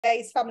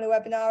today's family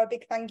webinar. A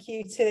big thank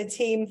you to the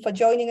team for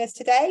joining us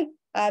today.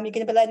 You're going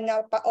to be learning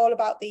now all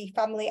about the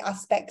family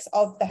aspects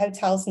of the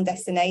hotels and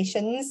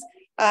destinations.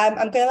 I'm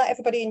going to let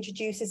everybody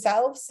introduce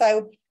themselves.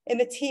 So in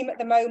the team at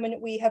the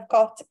moment, we have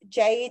got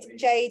Jade.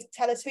 Jade,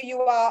 tell us who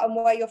you are and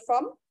where you're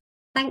from.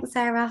 Thanks,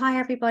 Sarah. Hi,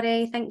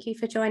 everybody. Thank you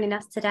for joining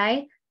us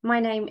today. My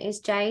name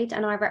is Jade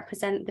and I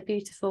represent the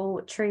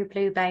beautiful True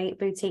Blue Bay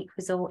Boutique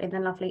Resort in the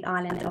lovely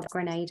island of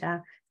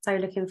Grenada. So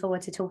looking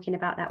forward to talking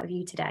about that with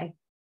you today.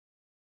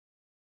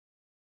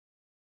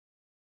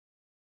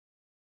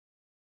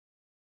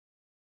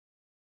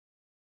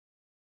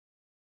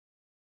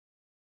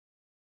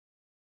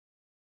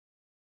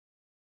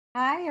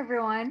 Hi,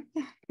 everyone.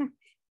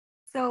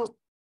 So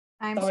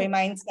I'm Sorry,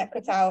 my internet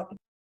cut out.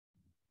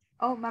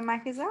 Oh, my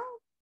mic is out.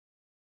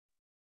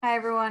 Hi,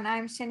 everyone.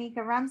 I'm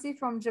Shanika Ramsey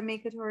from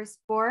Jamaica Tourist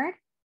Board,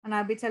 and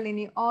I'll be telling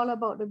you all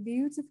about the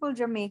beautiful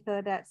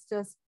Jamaica that's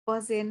just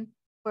buzzing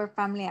for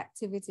family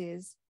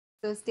activities.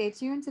 So stay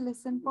tuned to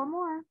listen for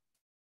more.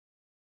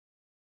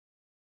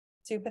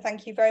 Super,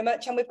 thank you very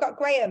much. And we've got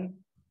Graham.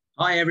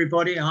 Hi,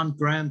 everybody. I'm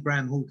Graham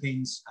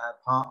Hawkins,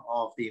 part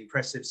of the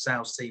impressive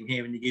sales team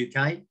here in the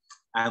UK.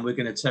 And we're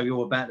going to tell you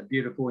all about the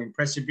beautiful,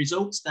 impressive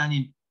resorts down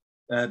in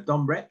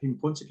Dom Rep in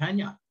Punta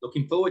Cana.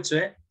 Looking forward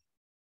to it.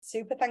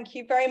 Super, thank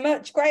you very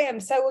much, Graham.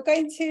 So we're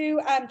going to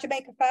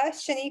Jamaica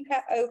first.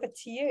 Shanika, over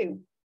to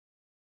you.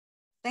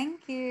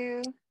 Thank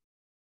you.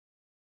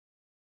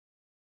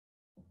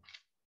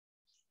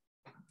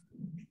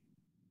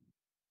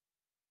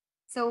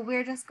 So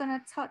we're just going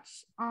to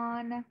touch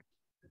on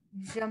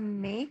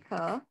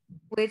Jamaica,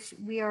 which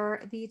we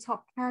are the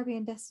top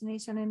Caribbean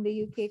destination in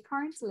the UK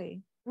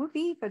currently. Would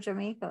be for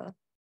Jamaica.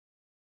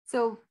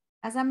 So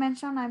as I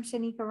mentioned, I'm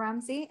Shanika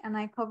Ramsey and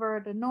I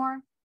cover the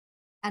North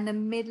and the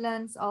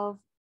Midlands of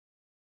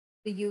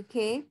the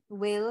UK,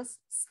 Wales,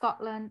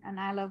 Scotland, and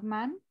Isle of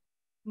Man.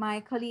 My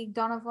colleague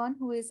Donovan,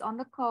 who is on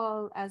the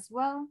call as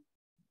well,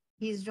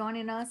 he's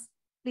joining us.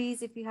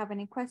 Please, if you have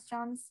any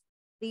questions,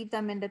 leave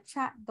them in the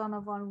chat.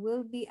 Donovan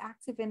will be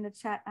active in the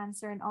chat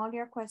answering all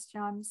your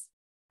questions.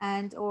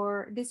 And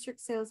our district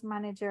sales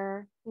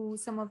manager, who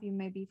some of you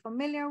may be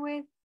familiar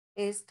with,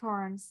 is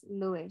Torrance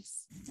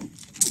Lewis.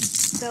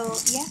 So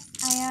yes,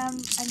 I am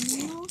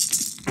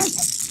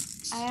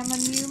a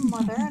new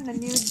mother on a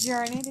new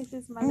journey. This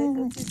is my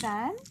little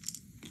Suzanne.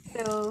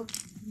 So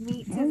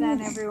meet Suzanne,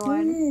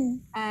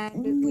 everyone.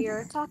 And we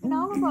are talking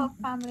all about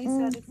family.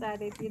 So I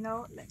decided, you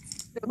know,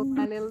 let's show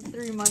my little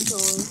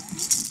 3-month-old.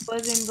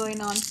 Wasn't going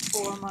on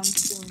 4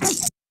 months soon.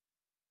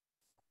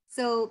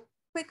 So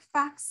quick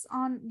facts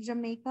on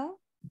Jamaica.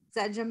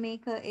 That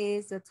Jamaica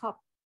is the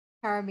top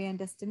Caribbean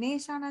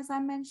destination, as I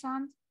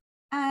mentioned,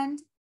 and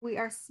we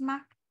are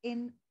smack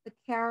in the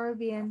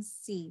Caribbean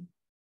Sea.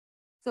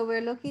 So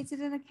we're located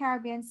in the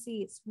Caribbean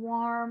Sea. It's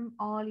warm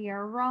all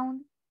year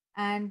round,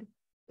 and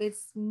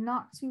it's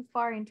not too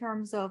far in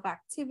terms of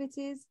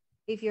activities.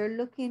 If you're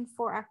looking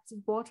for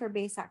active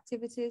water-based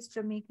activities,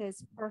 Jamaica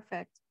is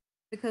perfect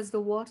because the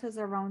waters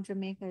around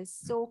Jamaica is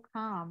so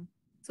calm.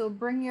 So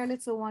bring your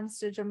little ones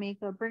to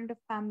Jamaica, bring the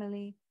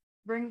family,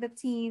 bring the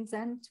teens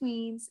and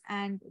tweens,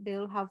 and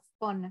they'll have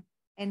fun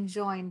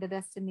enjoying the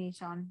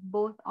destination,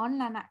 both on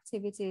land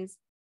activities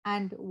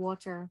and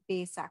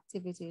water-based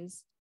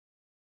activities.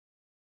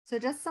 So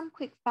just some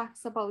quick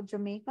facts about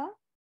Jamaica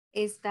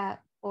is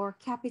that our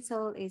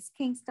capital is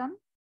Kingston.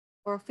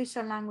 Our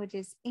official language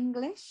is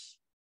English,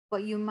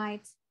 but you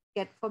might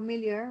get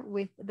familiar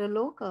with the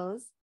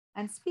locals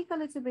and speak a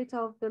little bit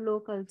of the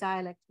local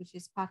dialect, which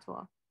is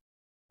Patois.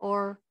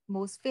 Or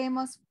most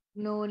famous,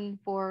 known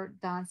for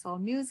dancehall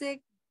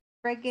music,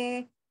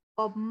 reggae,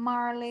 Bob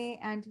Marley,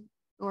 and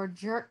or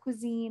jerk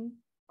cuisine,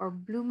 or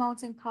Blue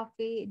Mountain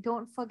coffee.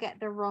 Don't forget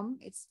the rum.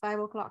 It's 5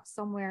 o'clock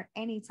somewhere,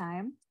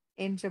 anytime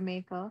in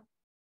Jamaica.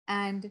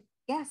 And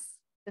yes,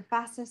 the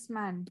fastest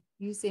man,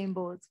 Usain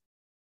Bolt.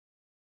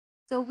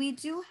 So we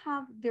do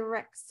have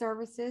direct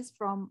services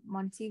from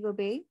Montego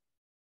Bay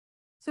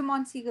to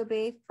Montego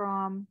Bay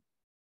from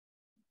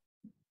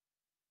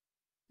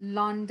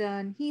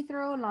London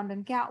Heathrow,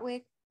 London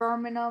Gatwick,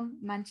 Birmingham,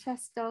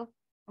 Manchester.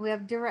 We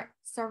have direct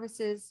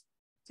services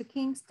to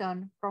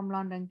Kingston from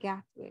London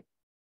Gatwick.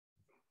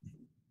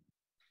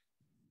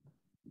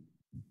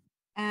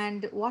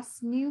 And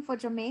what's new for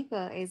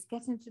Jamaica is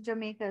getting to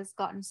Jamaica has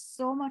gotten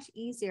so much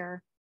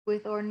easier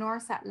with our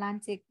North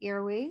Atlantic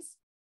Airways.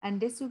 And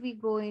this will be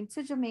going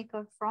to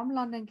Jamaica from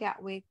London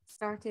Gatwick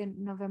starting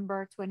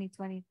November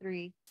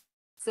 2023.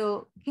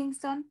 So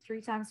Kingston,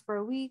 3 times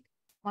per week,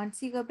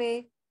 Montego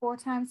Bay, 4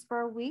 times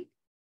per week.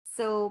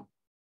 So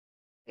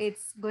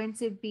it's going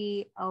to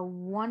be a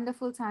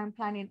wonderful time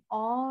planning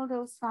all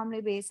those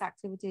family-based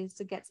activities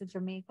to get to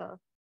Jamaica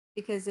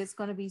because it's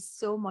going to be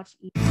so much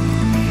easier.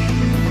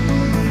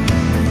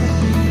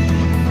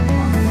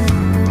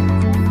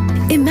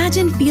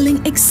 Imagine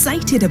feeling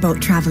excited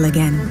about travel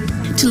again,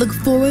 to look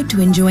forward to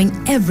enjoying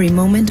every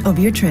moment of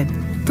your trip,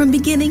 from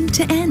beginning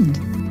to end.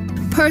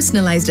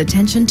 Personalized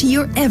attention to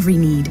your every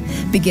need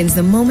begins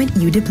the moment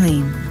you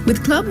deplane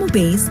with Club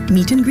Mobé's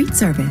meet and greet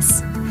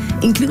service,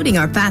 including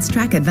our fast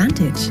track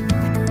advantage.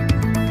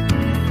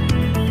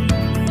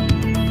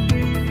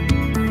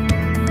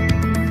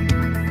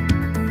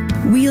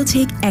 we'll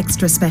take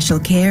extra special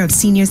care of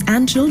seniors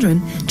and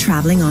children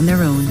traveling on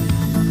their own.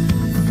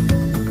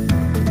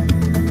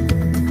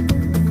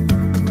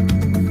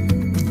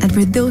 And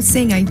for those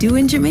saying I do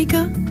in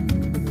Jamaica,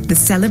 the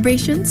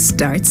celebration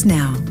starts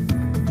now.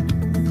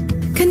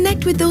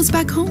 Connect with those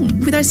back home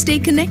with our Stay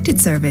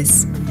Connected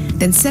service.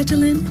 Then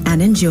settle in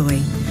and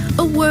enjoy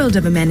a world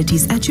of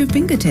amenities at your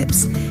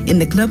fingertips in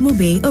the Club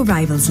Mobay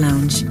Arrivals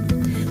Lounge.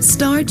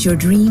 Start your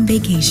dream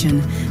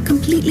vacation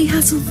completely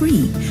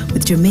hassle-free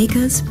with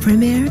Jamaica's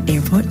premier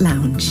airport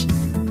lounge.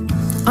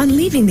 On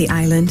leaving the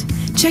island,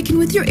 check in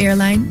with your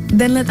airline,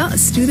 then let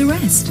us do the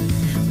rest.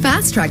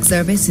 Fast Track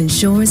service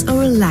ensures a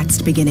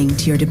relaxed beginning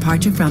to your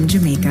departure from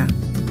Jamaica,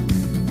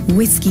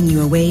 whisking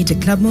you away to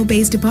Club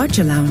Mobay's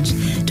departure lounge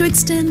to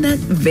extend that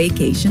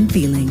vacation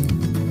feeling.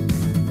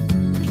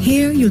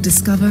 Here you'll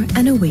discover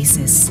an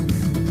oasis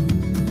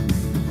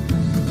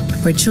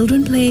where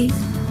children play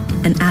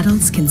and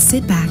adults can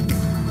sit back,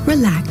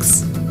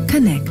 relax,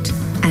 connect,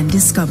 and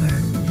discover.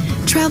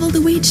 Travel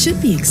the way it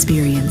should be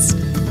experienced.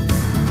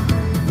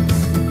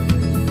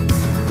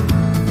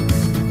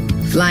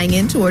 Flying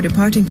into or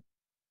departing.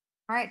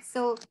 All right,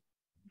 so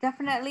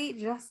definitely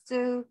just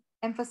to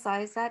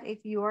emphasize that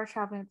if you are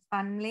traveling with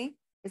family,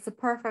 it's a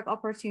perfect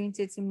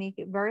opportunity to make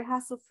it very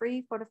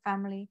hassle-free for the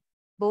family,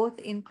 both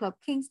in Club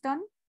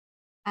Kingston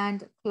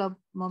and Club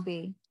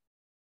Mobay.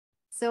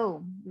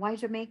 So why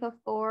Jamaica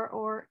for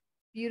our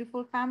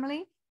beautiful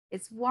family?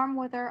 It's warm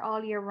weather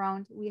all year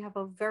round. We have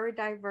a very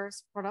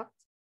diverse product.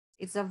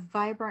 It's a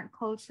vibrant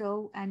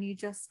culture, and you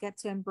just get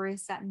to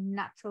embrace that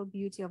natural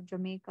beauty of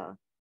Jamaica.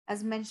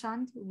 As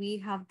mentioned, we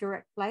have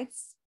direct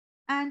flights,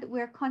 and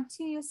we're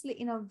continuously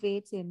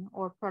innovating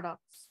our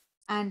products,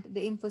 and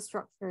the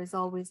infrastructure is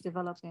always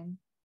developing.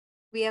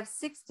 We have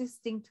 6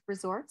 distinct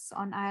resorts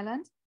on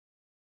island: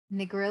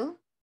 Negril,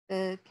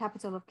 the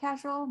capital of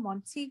casual,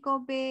 Montego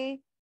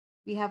Bay.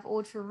 We have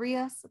Ocho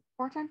Rios,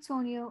 Port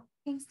Antonio,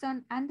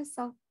 Kingston, and the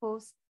South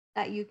Coast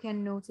that you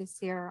can notice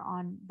here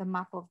on the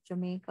map of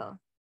Jamaica.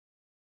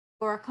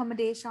 For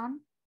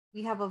accommodation,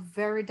 we have a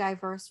very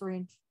diverse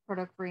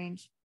product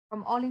range,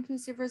 from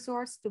all-inclusive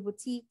resorts to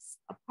boutiques,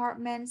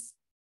 apartments,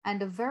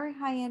 and a very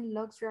high-end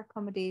luxury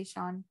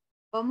accommodation,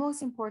 but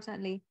most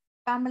importantly,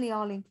 family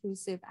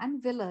all-inclusive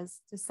and villas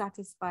to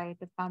satisfy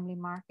the family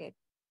market.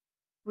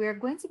 We are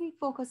going to be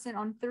focusing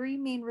on 3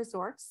 main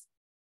resorts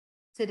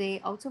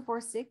today out of our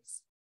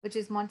 6, which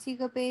is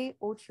Montego Bay,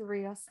 Ocho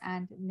Rios,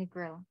 and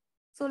Negril.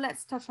 So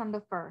let's touch on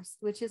the first,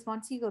 which is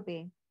Montego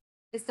Bay.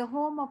 It's the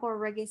home of our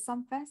Reggae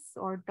Sunfest,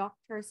 or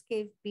Doctor's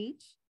Cave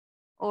Beach,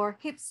 or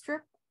Hip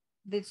Strip,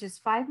 which is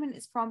 5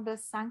 minutes from the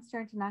Sangster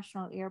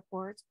International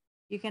Airport.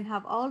 You can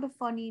have all the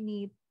fun you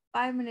need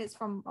 5 minutes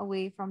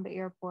away from the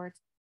airport,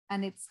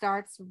 and it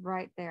starts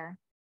right there.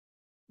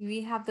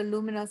 We have the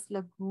Luminous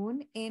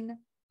Lagoon in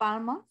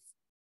Falmouth,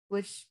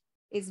 which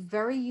is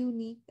very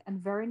unique and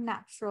very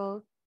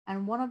natural,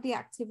 and one of the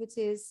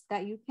activities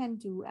that you can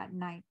do at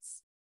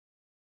nights.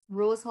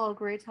 Rose Hall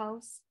Great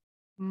House,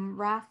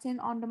 rafting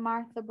on the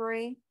Martha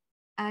Brae,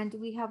 and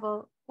we have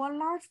a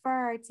large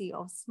variety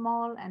of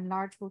small and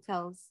large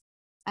hotels,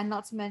 and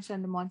not to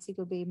mention the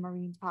Montego Bay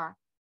Marine Park.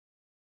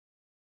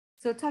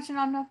 So touching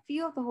on a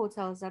few of the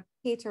hotels that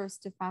caters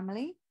to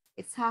family,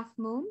 it's Half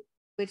Moon,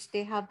 which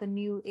they have the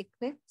new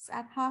Eclipse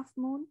at Half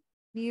Moon,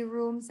 new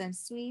rooms and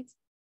suites,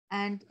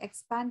 and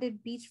expanded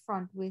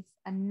beachfront with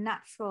a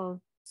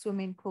natural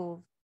swimming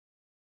cove.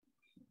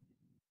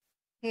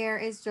 Here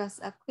is just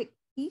a quick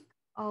peek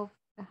of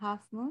the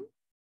Half Moon.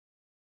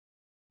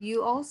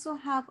 You also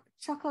have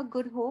Chukka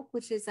Good Hope,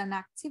 which is an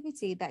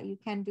activity that you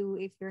can do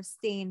if you're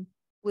staying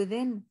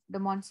within the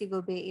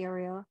Montego Bay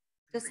area,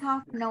 just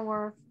half an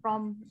hour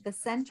from the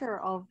center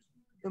of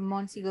the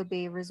Montego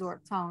Bay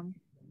resort town.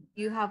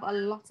 You have a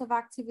lot of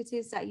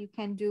activities that you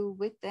can do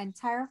with the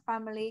entire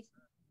family,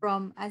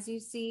 from, as you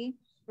see,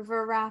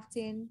 river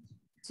rafting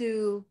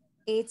to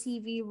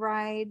ATV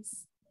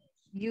rides,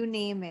 you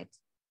name it.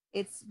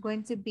 It's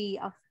going to be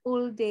a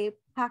full day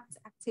packed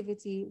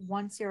activity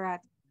once you're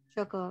at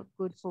Chukka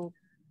Good Hope.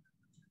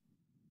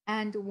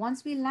 And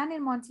once we land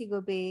in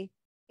Montego Bay,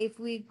 if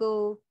we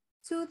go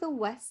to the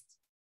west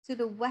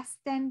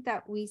end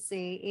that we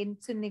say,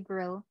 into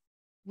Negril,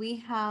 we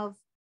have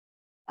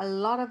a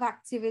lot of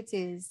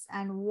activities,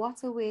 and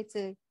what a way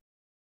to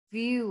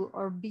view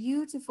our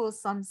beautiful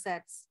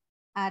sunsets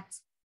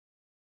at,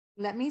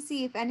 let me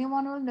see if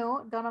anyone will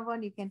know.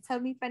 Donovan, you can tell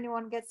me if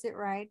anyone gets it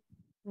right.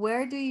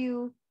 Where do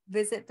you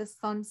visit the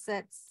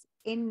sunsets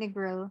in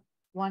Negril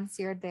once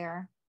you're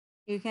there?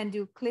 You can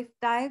do cliff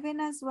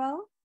diving as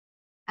well,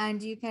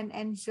 and you can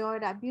enjoy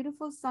that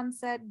beautiful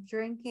sunset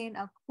drinking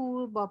a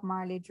cool Bob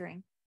Marley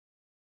drink.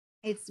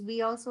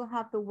 We also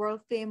have the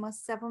world famous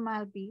 7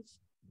 Mile Beach,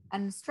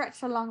 and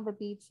stretch along the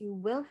beach, you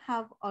will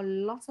have a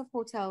lot of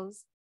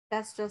hotels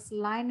that's just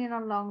lining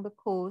along the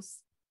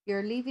coast.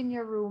 You're leaving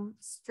your room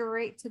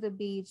straight to the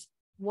beach.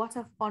 What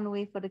a fun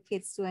way for the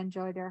kids to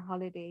enjoy their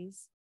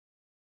holidays.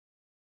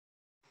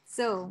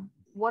 So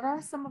what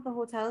are some of the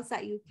hotels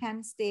that you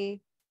can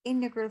stay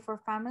in Negril for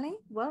family?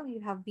 Well,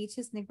 you have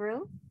Beaches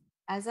Negril,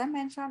 as I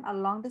mentioned,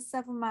 along the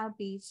 7 Mile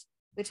Beach,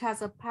 which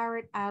has a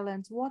Pirate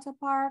Island water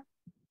park,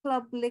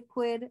 Club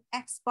Liquid,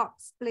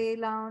 Xbox Play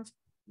Lounge.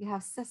 You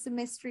have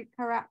Sesame Street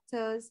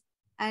characters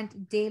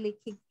and daily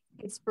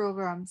kids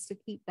programs to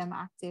keep them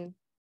active.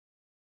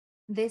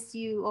 This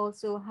you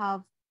also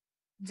have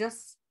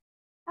just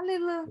a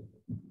little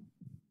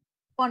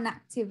fun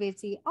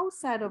activity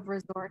outside of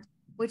resort,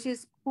 which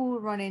is Cool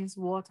Runnings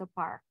Water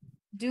Park.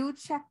 Do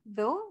check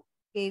though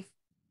if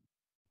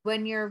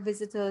when your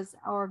visitors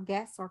or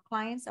guests or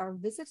clients are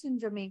visiting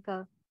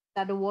Jamaica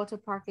that the water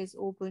park is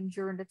open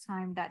during the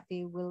time that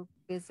they will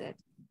visit.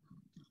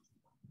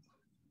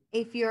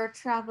 If you're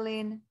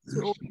traveling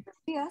to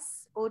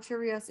Ocho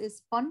Rios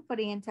is fun for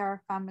the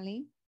entire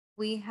family.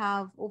 We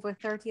have over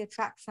 30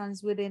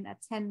 attractions within a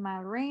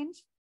 10-mile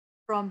range,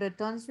 from the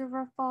Duns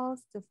River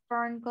Falls to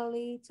Fern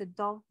Gully to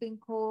Dolphin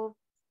Cove,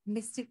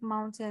 Mystic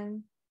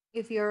Mountain.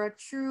 If you're a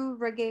true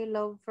reggae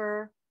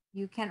lover,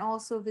 you can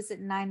also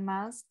visit 9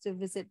 Miles to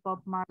visit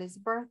Bob Marley's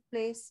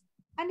birthplace.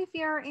 And if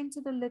you're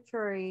into the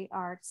literary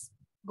arts,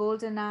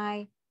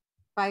 GoldenEye,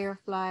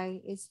 Firefly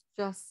is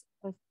just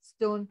a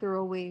stone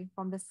throw away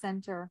from the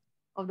center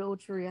of the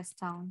Ocho Rios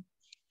town.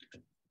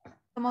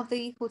 Some of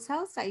the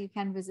hotels that you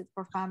can visit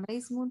for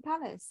families: Moon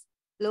Palace,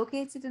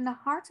 located in the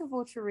heart of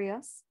Ocho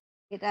Rios.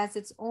 It has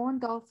its own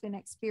dolphin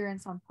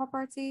experience on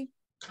property.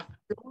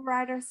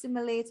 Lowrider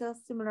simulator,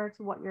 similar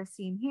to what you're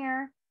seeing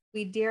here.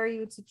 We dare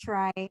you to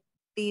try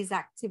these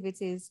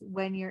activities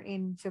when you're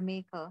in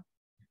Jamaica.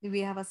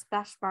 We have a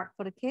splash park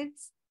for the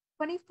kids,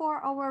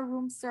 24-hour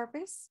room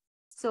service.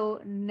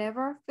 So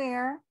never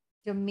fear,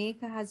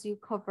 Jamaica has you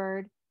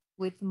covered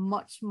with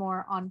much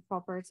more on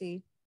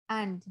property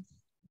and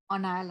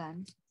on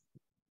island.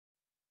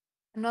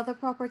 Another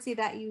property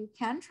that you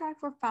can try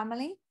for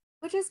family,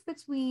 which is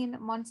between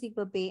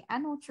Montego Bay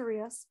and Ocho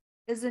Rios,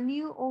 is the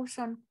new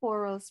Ocean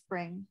Coral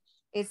Spring.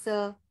 It's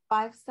a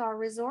 5-star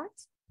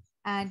resort,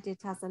 and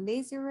it has a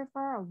lazy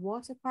river, a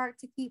water park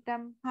to keep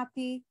them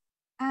happy,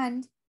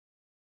 and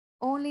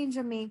only in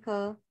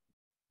Jamaica,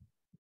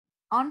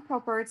 on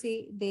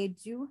property, they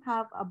do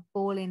have a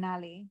bowling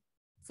alley.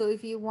 So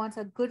if you want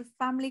a good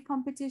family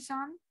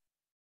competition,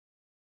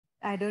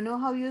 I don't know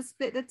how you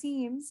split the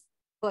teams,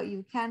 but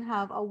you can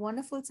have a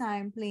wonderful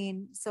time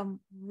playing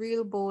some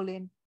real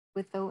bowling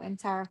with the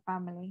entire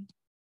family.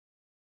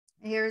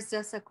 Here's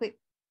just a quick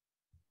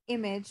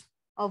image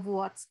of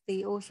what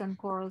the Ocean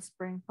Coral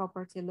Spring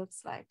property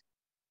looks like.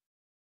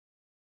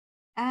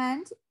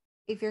 And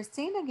if you're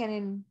staying again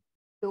in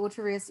the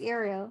Ocho Rios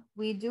area,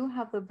 we do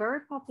have the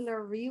very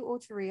popular Rio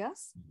Ocho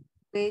Rios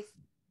with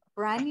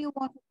brand new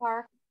water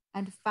park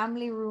and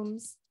family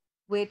rooms,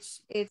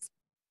 which is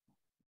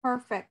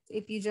perfect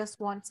if you just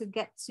want to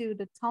get to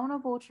the town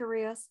of Ocho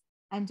Rios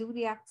and do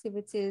the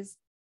activities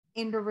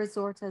in the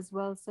resort as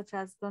well, such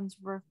as Duns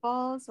River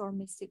Falls or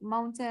Mystic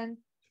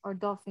Mountain or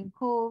Dolphin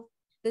Cove.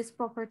 This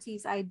property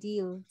is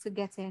ideal to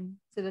get in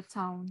to the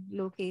town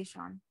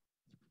location.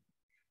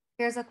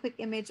 Here's a quick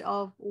image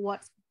of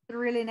what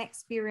thrilling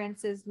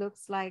experiences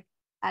looks like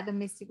at the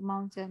Mystic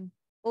Mountain,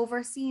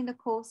 overseeing the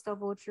coast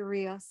of Ocho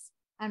Rios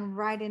and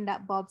riding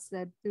that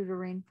bobsled through the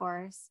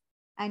rainforest.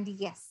 And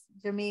yes,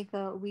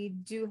 Jamaica, we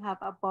do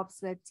have a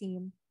bobsled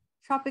team,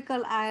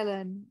 tropical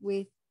island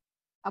with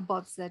a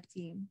bobsled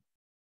team.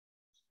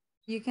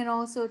 You can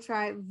also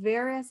try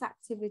various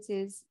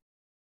activities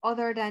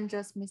other than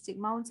just Mystic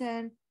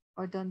Mountain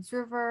or Duns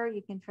River.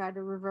 You can try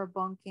the River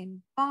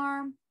Bunking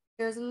Farm.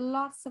 There's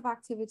lots of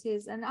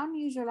activities and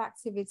unusual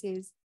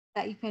activities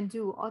that you can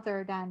do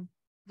other than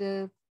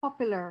the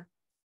popular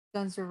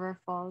Duns River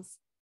Falls.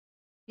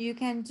 You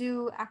can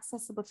do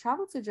accessible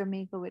travel to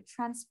Jamaica with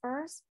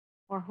transfers,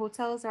 or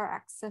hotels are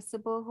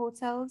accessible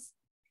hotels.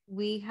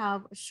 We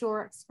have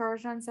shore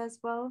excursions as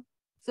well.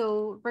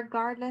 So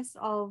regardless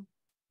of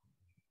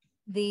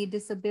the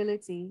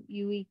disability,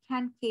 we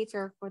can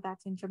cater for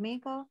that in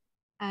Jamaica.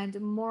 And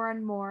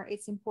more,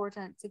 it's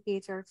important to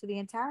cater to the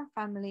entire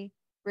family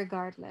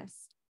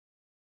regardless.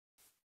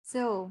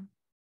 So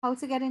how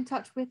to get in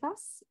touch with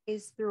us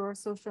is through our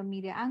social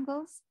media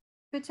angles.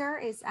 Twitter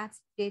is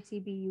at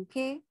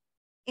JTBUK.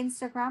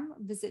 Instagram,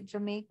 Visit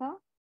Jamaica,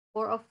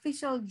 or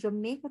official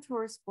Jamaica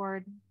Tourist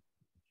Board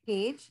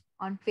page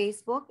on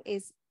Facebook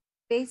is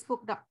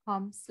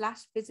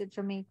facebook.com/Visit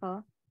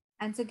Jamaica.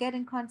 And to get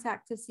in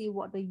contact to see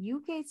what the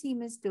UK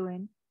team is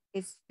doing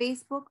is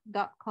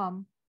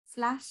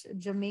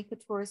facebook.com/Jamaica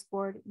Tourist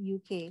Board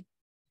UK.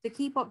 To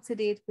keep up to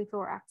date with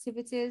our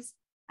activities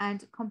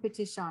and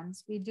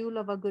competitions. We do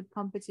love a good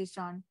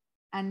competition,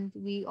 and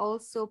we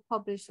also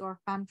publish our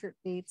fam trip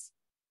dates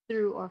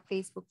through our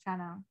Facebook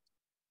channel.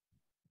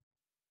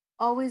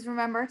 Always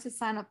remember to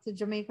sign up to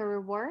Jamaica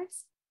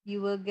Rewards.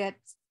 You will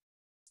get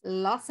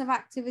lots of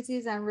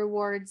activities and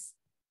rewards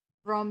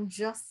from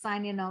just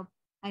signing up,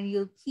 and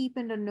you'll keep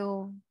in the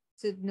know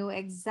to know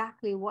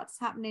exactly what's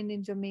happening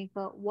in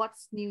Jamaica,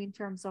 what's new in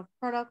terms of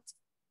product,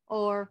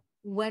 or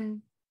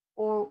when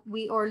or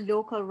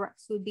local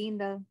reps will be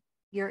in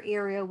your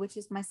area, which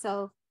is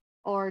myself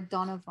or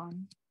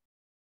Donovan.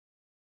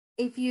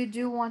 If you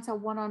do want a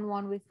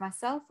one-on-one with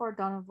myself or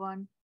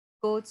Donovan,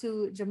 go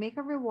to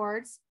Jamaica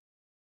Rewards.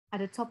 At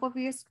the top of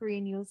your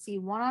screen, you'll see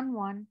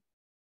one-on-one.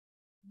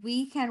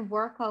 We can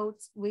work out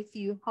with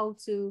you how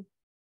to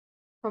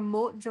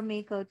promote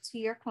Jamaica to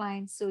your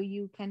clients so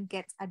you can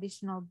get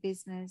additional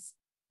business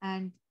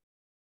and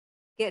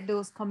get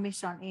those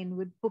commission in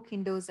with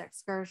booking those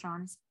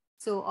excursions.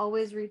 So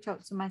always reach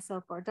out to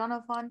myself or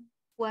Donovan,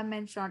 who I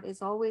mentioned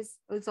is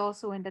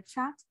also in the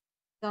chat.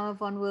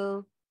 Donovan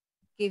will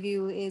give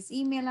you his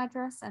email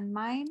address and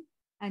mine,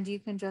 and you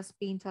can just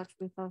be in touch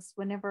with us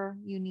whenever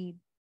you need.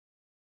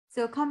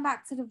 So come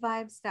back to the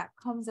vibes that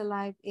comes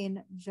alive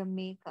in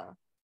Jamaica.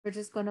 We're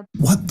just gonna...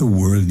 What the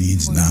world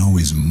needs now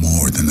is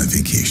more than a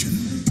vacation.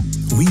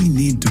 We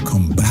need to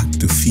come back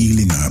to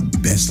feeling our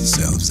best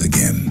selves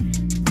again.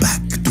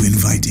 Back to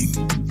inviting.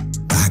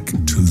 Back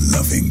to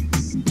loving.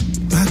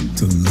 Back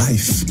to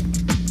life.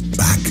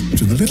 Back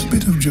to the little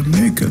bit of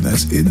Jamaica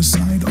that's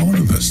inside all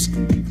of us.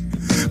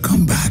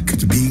 Come back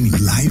to being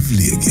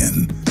lively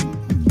again.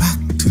 Back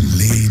to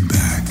laid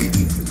back.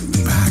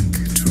 Back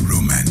to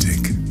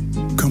romantic.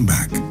 Come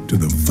back to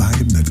the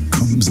vibe that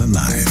comes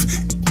alive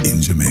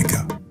in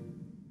Jamaica.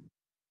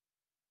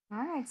 All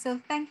right, so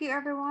thank you,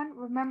 everyone.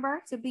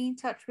 Remember to be in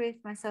touch with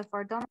myself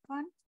or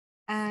Donovan,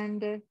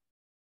 and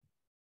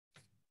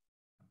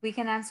we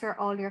can answer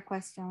all your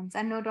questions.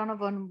 I know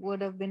Donovan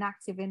would have been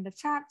active in the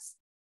chats,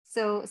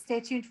 so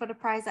stay tuned for the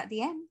prize at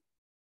the end.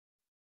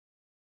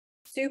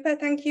 Super,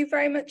 thank you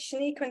very much,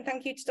 Shanika, and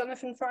thank you to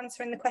Donovan for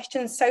answering the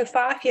questions so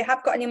far. If you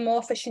have got any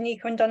more for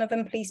Shanika and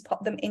Donovan, please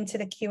pop them into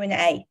the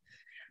Q&A.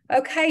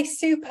 Okay,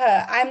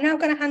 super. I'm now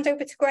going to hand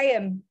over to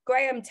Graham.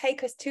 Graham,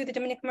 take us to the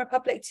Dominican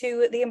Republic,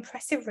 to the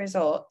impressive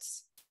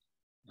resorts.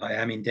 I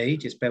am indeed.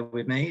 Just bear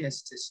with me.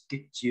 Let's just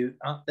get you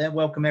up there.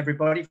 Welcome,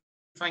 everybody.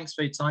 Thanks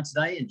for your time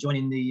today and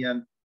joining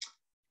the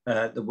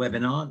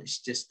webinar. It's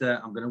just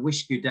I'm going to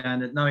whisk you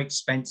down at no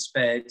expense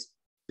spared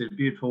to the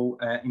beautiful,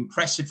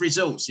 impressive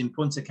resorts in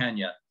Punta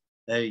Cana.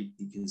 There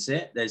you can see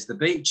it. There's the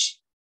beach.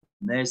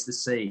 And there's the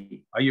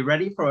sea. Are you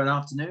ready for an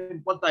afternoon?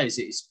 What day is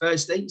it? It's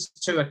Thursday. It's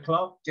 2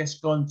 o'clock, just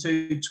gone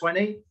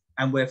 2:20,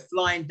 and we're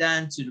flying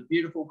down to the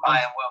beautiful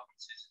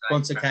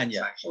Punta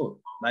Cana. Oh,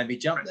 made me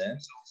jump there.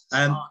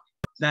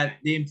 Now,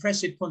 the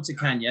impressive Punta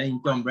Cana in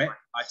Dom Rep,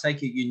 I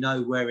take it you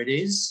know where it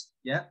is.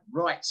 Yeah,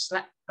 right,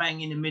 slap bang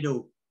in the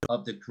middle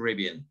of the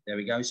Caribbean. There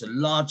we go. It's a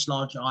large,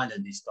 large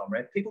island, this Dom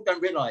Rep. People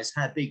don't realise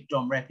how big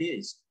Dom Rep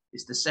is.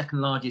 It's the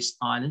second largest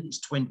island. It's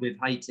twinned with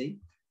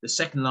Haiti. The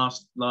second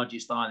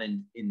largest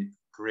island in the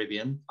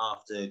Caribbean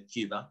after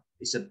Cuba.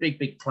 It's a big,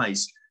 big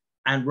place.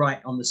 And right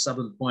on the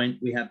southern point,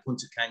 we have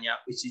Punta Cana,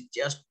 which is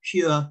just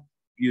pure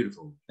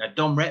beautiful. Now,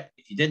 Dom Rep,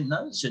 if you didn't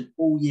know, it's an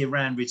all year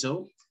round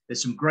resort.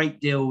 There's some great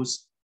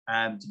deals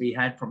to be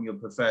had from your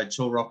preferred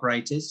tour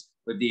operators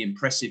with the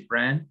impressive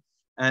brand.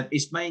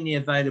 It's mainly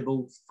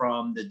available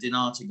from the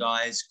Donata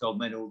guys, Gold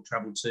Medal,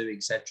 Travel 2,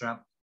 etc.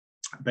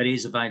 But it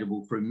is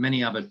available through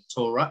many other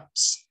tour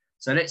ups.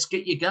 So let's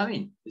get you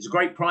going. There's a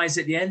great prize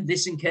at the end.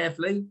 Listen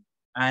carefully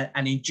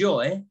and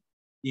enjoy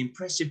the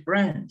impressive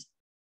brand.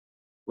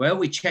 Well,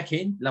 we check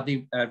in,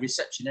 lovely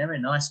reception area,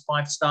 nice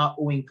 5-star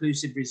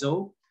all-inclusive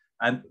resort.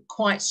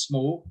 Quite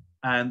small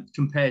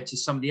compared to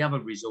some of the other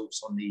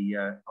resorts on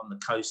the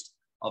coast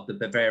of the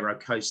Bavaro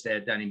coast there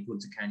down in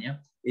Punta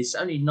Cana. It's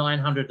only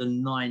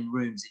 909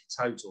 rooms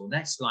in total.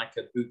 That's like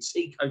a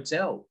boutique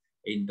hotel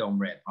in Dom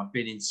Rep. I've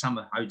been in some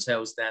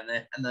hotels down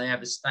there and they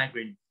have a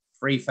staggering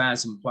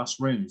 3,000 plus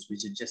rooms,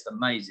 which is just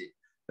amazing.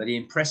 But the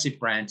impressive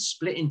brand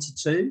split into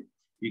two.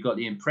 You've got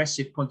the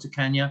impressive Punta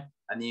Cana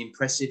and the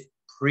impressive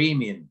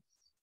premium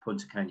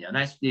Punta Cana. And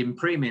that's the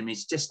premium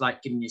is just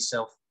like giving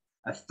yourself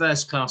a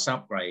first-class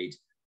upgrade.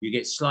 You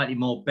get slightly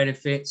more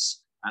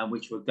benefits,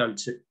 which we'll go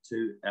to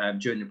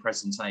during the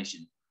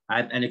presentation.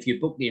 And if you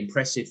book the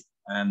impressive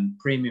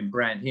premium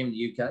brand here in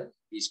the UK,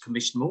 it's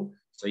commissionable,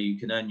 so you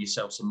can earn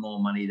yourself some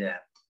more money there.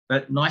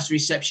 But nice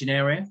reception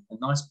area, a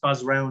nice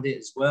buzz around it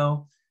as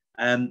well.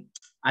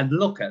 And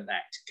look at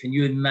that. Can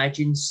you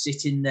imagine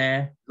sitting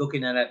there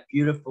looking at that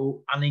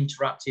beautiful,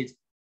 uninterrupted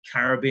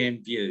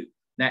Caribbean view?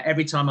 Now,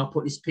 every time I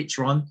put this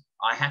picture on,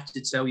 I have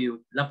to tell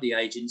you, lovely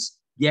agents,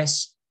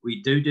 yes,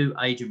 we do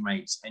agent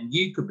rates. And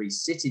you could be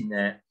sitting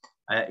there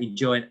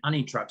enjoying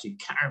uninterrupted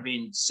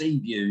Caribbean sea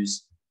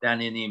views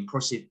down in the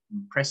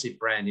impressive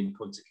brand in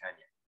Punta Cana.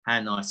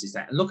 How nice is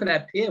that? And look at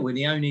that pier. We're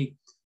the only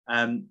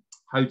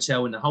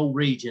hotel in the whole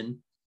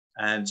region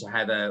to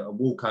have a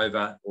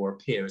walkover or a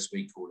pier, as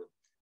we call it.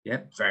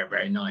 Yep, very,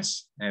 very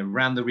nice.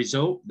 Around the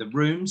resort, the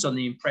rooms on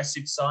the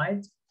impressive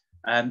side,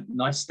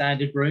 nice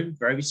standard room,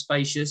 very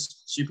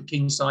spacious, super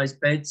king size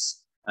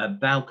beds,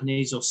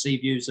 balconies or sea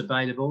views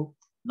available.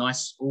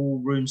 Nice, all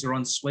rooms are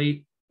en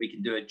suite. We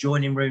can do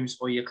adjoining rooms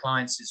for your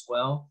clients as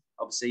well.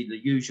 Obviously,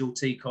 the usual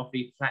tea,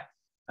 coffee, flat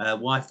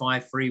Wi-Fi,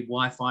 free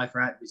Wi-Fi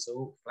throughout the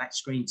resort, flat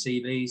screen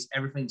TVs,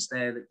 everything's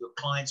there that your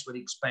clients would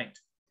expect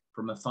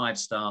from a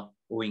 5-star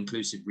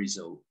all-inclusive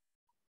resort.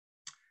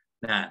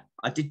 Now,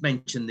 I did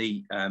mention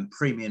the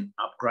premium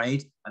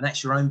upgrade, and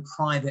that's your own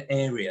private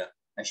area.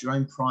 That's your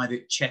own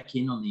private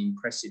check-in on the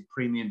impressive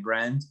premium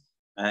brand.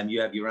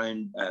 You have your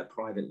own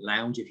private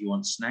lounge if you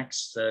want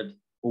snacks served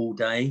all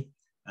day.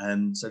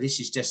 So this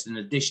is just an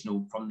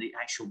additional from the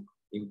actual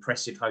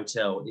impressive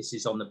hotel. This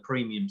is on the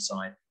premium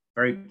side,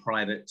 very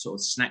private sort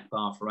of snack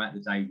bar throughout the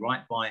day,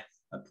 right by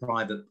a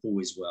private pool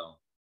as well.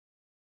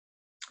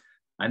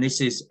 And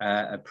this is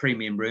a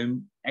premium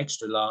room,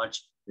 extra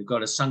large. We've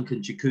got a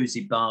sunken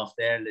jacuzzi bath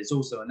there. There's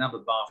also another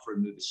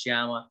bathroom with a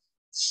shower,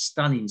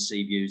 stunning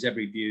sea views.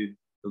 Every view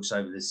looks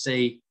over the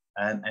sea,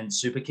 and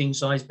super king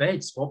size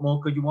beds. What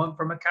more could you want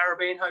from a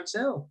Caribbean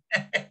hotel?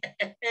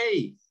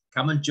 Hey,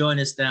 come and join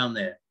us down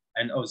there.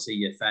 And obviously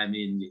your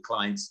family and your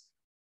clients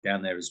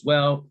down there as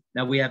well.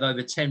 Now we have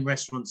over 10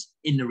 restaurants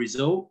in the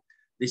resort.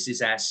 This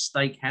is our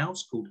steakhouse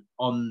called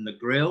On the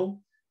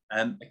Grill.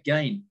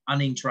 Again,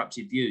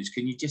 uninterrupted views.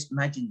 Can you just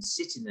imagine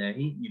sitting there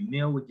eating your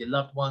meal with your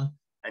loved one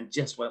and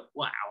just went,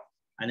 wow.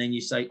 And then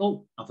you say,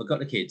 oh, I forgot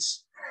the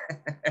kids.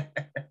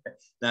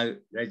 No,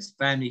 it's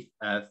family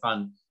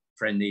fun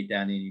friendly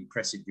down in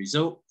Impressive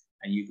Resort.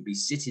 And you could be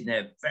sitting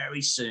there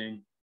very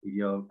soon with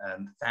your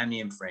family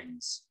and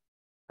friends.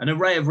 An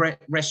array of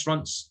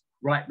restaurants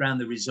right around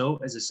the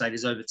resort. As I say,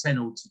 there's over 10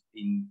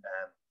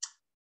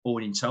 all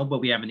in total,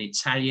 but we have an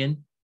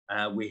Italian.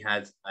 We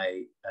have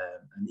an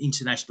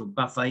international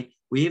buffet.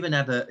 We even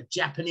have a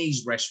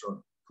Japanese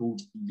restaurant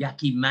called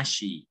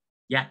Yakimashi.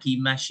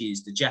 Yakimashi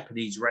is the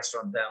Japanese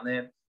restaurant down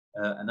there,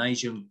 an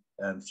Asian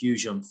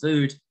fusion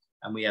food.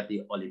 And we have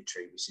the Olive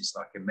Tree, which is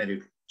like a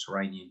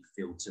Mediterranean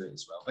feel to it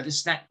as well. But there's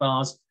snack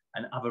bars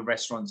and other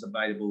restaurants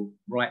available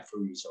right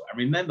through the resort. And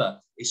remember,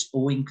 it's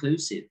all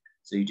inclusive.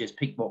 So you just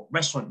pick what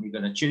restaurant you're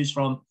going to choose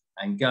from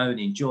and go and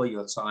enjoy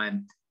your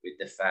time with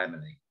the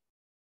family.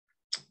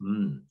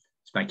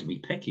 It's making me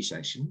peckish,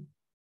 actually.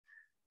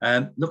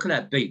 Look at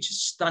that beach, a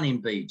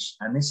stunning beach.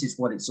 And this is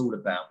what it's all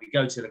about. We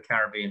go to the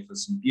Caribbean for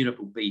some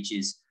beautiful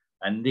beaches.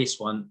 And this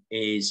one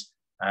is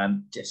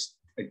just,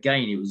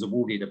 again, it was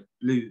awarded a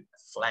blue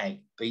flag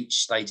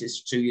beach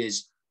status, 2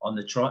 years on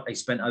the trot. They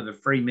spent over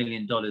 $3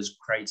 million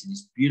creating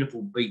this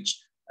beautiful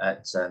beach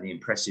at the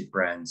Impressive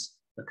Brands.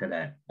 Look at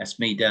that. That's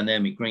me down there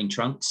in my green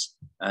trunks,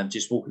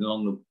 just walking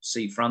along the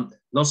seafront.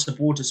 Lots of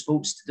water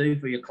sports to do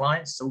for your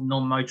clients. All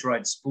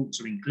non-motorized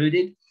sports are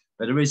included.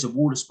 But there is a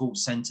water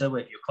sports centre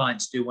where if your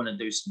clients do want to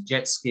do some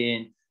jet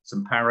skiing,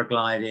 some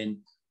paragliding,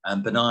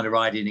 banana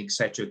riding,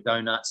 etc.,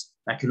 donuts,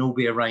 that can all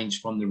be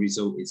arranged from the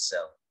resort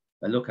itself.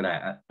 But look at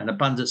that, an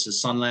abundance of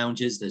sun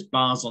lounges. There's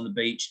bars on the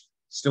beach,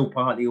 still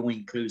partly all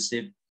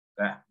inclusive.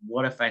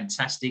 What a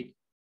fantastic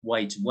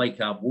way to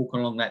wake up, walk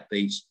along that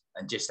beach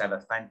and just have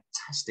a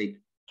fantastic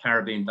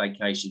Caribbean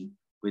vacation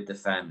with the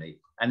family.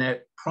 And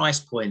their price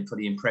point for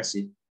the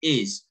Impressive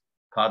is,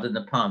 pardon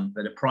the pun,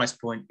 but the price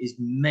point is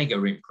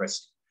mega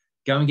impressive.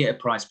 Go and get a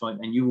price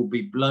point and you will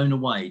be blown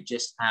away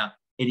just how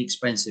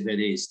inexpensive it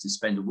is to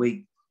spend a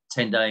week,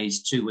 10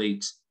 days, 2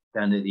 weeks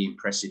down at the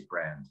Impressive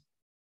brand.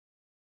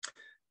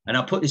 And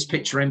I'll put this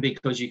picture in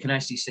because you can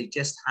actually see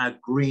just how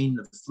green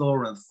the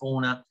flora and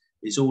fauna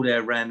is all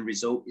there around the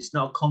resort. It's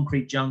not a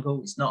concrete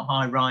jungle. It's not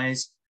high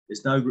rise.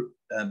 There's no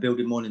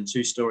building more than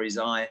 2 stories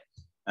high.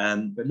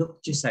 But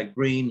look just how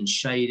green and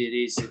shaded it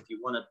is. If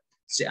you want to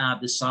sit out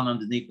of the sun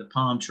underneath the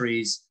palm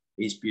trees,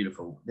 it's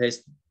beautiful.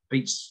 There's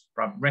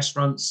beachfront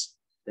restaurants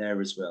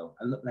there as well.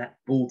 And look at that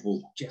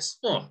boardwalk,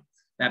 just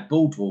that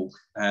boardwalk.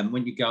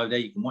 When you go there,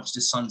 you can watch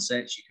the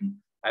sunsets. You can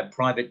have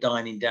private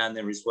dining down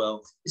there as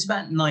well. It's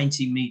about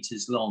 90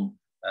 meters long,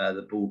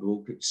 the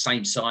boardwalk,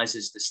 same size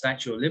as the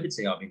Statue of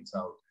Liberty, I've been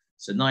told.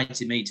 So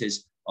 90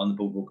 meters on the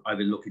boardwalk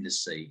overlooking the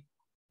sea.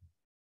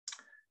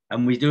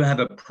 And we do have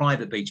a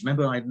private beach.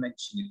 Remember I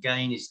mentioned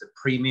again is the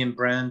premium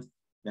brand.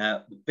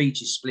 Now the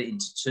beach is split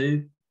into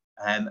 2.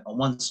 On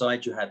one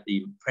side you have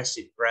the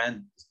Impressive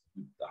brand,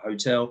 the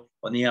hotel.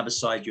 On the other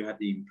side you have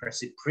the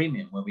Impressive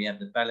Premium, where we have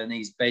the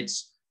Balinese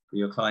beds for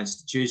your clients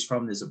to choose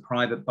from. There's a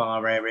private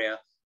bar area.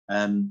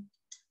 Every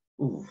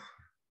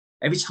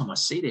time I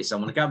see this, I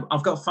want to go.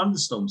 I've got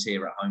thunderstorms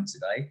here at home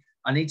today.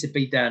 I need to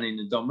be down in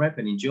the Dom Rep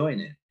and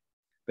enjoying it.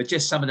 But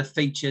just some of the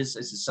features,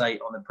 as I say,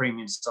 on the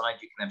premium side,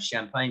 you can have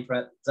champagne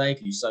throughout the day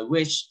if you so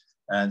wish,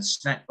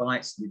 snack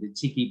bites with a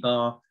tiki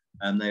bar,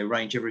 and they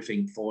arrange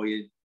everything for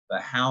you.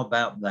 But how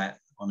about that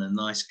on a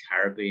nice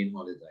Caribbean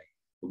holiday?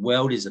 The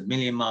world is a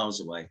million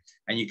miles away,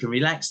 and you can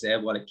relax there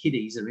while the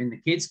kiddies are in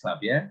the kids club,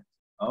 yeah?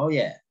 Oh,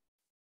 yeah.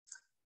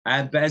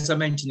 But as I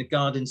mentioned, the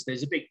gardens,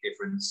 there's a big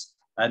difference.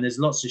 And there's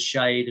lots of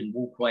shade and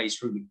walkways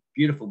through the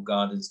beautiful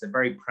gardens. They're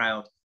very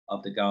proud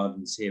of the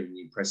gardens here in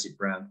the Impressive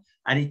brand.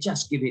 And it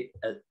just gives it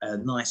a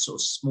nice sort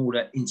of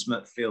smaller,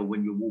 intimate feel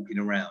when you're walking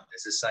around.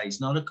 As I say, it's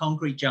not a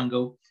concrete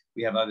jungle.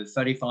 We have over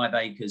 35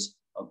 acres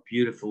of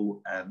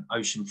beautiful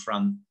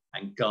oceanfront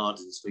and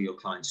gardens for your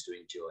clients to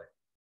enjoy.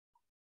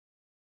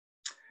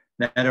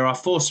 Now, there are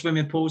 4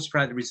 swimming pools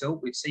throughout the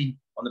resort. We've seen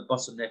on the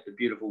bottom there the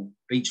beautiful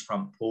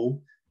beachfront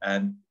pool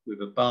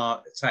with a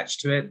bar attached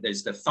to it.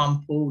 There's the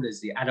fun pool,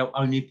 there's the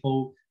adult-only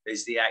pool,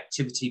 there's the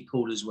activity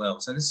pool as well.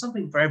 So there's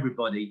something for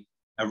everybody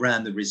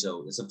around the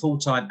resort. There's a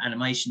full-time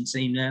animation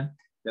team there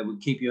that will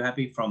keep you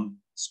happy from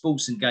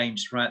sports and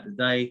games throughout the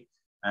day.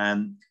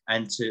 And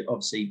to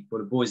obviously for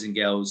the boys and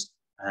girls,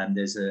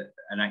 there's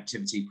an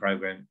activity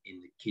program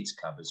in the kids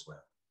club as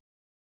well.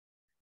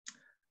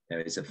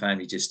 There is a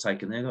family just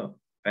taken there. Look,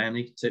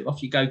 family, so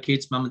off you go,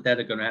 kids. Mum and dad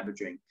are going to have a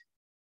drink.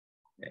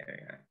 There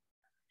we go.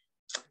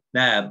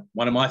 Now,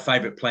 one of my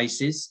favourite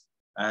places,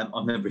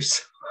 I'm never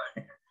sorry.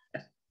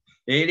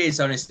 It is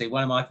honestly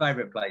one of my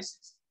favourite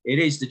places. It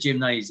is the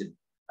gymnasium.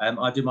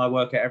 I do my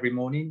workout every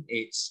morning.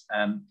 It's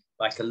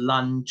like a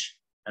lunge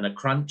and a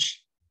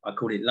crunch. I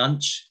call it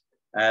lunch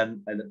at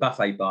the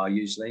buffet bar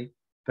usually.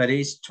 But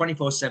it's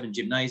 24/7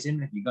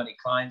 gymnasium. If you've got any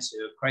clients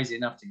who are crazy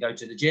enough to go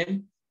to the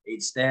gym,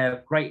 it's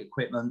there, great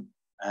equipment,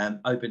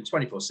 open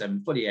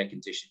 24/7, fully air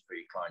conditioned for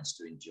your clients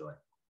to enjoy.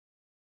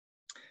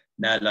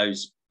 Now,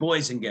 those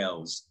boys and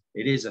girls,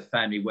 it is a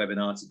family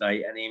webinar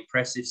today, and the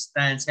Impressive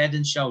stands head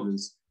and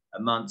shoulders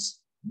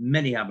amongst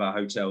many other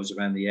hotels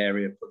around the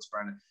area.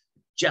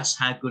 Just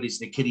how good is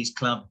the kiddies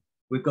club?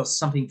 We've got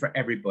something for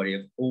everybody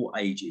of all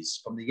ages,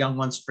 from the young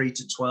ones 3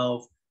 to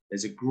 12.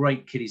 There's a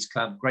great kiddies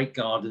club, great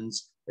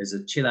gardens. There's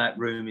a chill out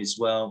room as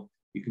well.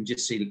 You can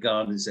just see the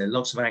gardens there.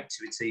 Lots of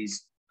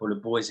activities for the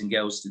boys and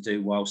girls to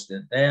do whilst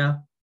they're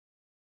there.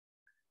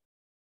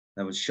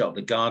 That was shot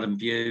the garden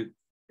view.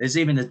 There's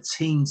even a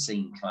teen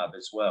scene club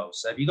as well.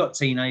 So if you've got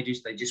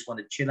teenagers, they just want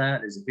to chill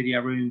out. There's a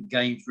video room,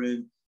 games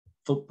room,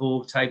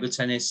 football, table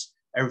tennis,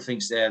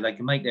 everything's there. They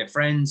can make their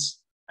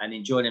friends and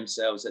enjoy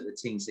themselves at the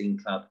teen scene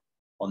club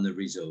on the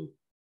resort.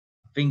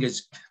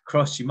 Fingers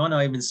crossed, you might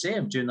not even see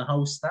them during the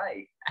whole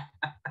stay.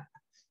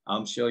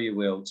 I'm sure you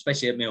will,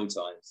 especially at meal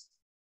times.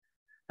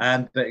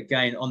 But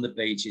again, on the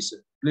beach, it's a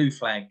blue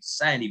flag,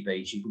 sandy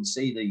beach. You can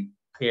see the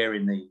pier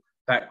in the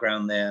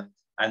background there.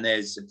 And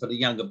there's, for the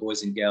younger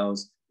boys and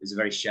girls, there's a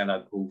very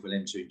shallow pool for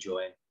them to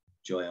enjoy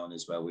on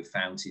as well, with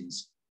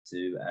fountains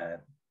to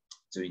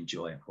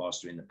enjoy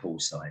whilst they're in the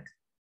poolside.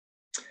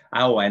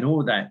 Oh, and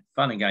all that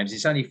fun and games.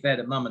 It's only fair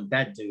that mum and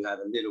dad do have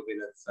a little bit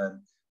of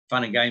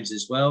fun and games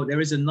as well.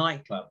 There is a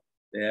nightclub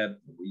there.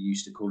 We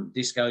used to call them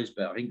discos,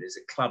 but I think there's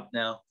a club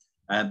now.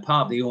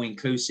 Part of the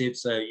all-inclusive,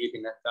 so you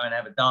can go and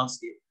have a dance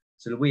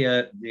to the wee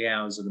the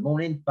hours of the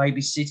morning.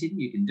 Babysitting,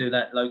 you can do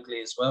that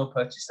locally as well,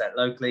 purchase that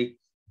locally,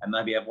 and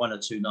maybe have 1 or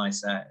 2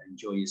 nights out and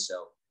enjoy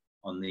yourself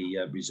on the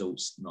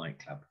resorts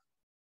nightclub.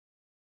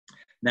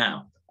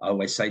 Now, I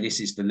always say this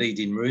is the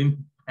leading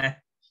room.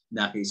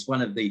 No, it's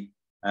one of the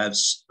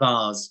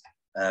spas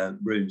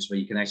rooms where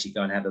you can actually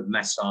go and have a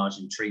massage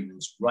and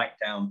treatments right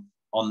down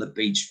on the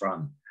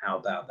beachfront. How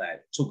about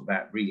that? Talk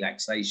about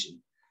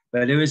relaxation.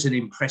 But there is an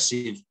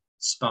impressive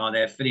spa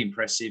there, pretty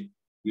impressive.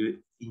 You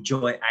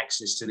enjoy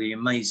access to the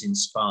amazing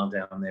spa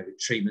down there with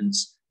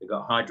treatments. They've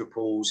got hydro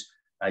pools.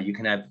 You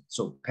can have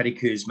sort of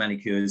pedicures,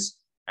 manicures,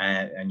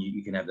 and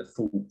you can have the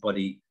full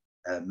body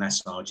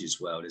massage as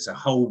well. There's a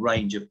whole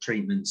range of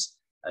treatments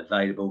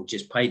available,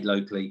 just paid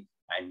locally,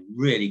 and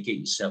really get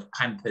yourself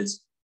pampered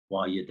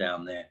while you're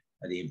down there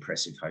at the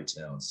impressive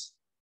hotels.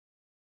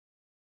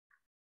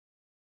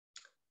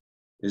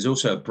 There's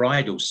also a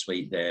bridal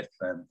suite there.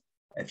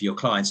 If your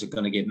clients are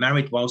going to get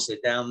married whilst they're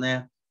down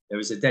there, there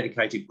is a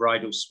dedicated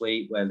bridal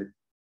suite where the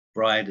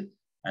bride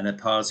and the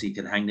party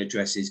can hang their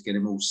dresses, get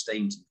them all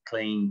steamed and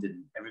cleaned,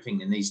 and everything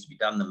that needs to be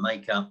done, the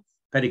makeup,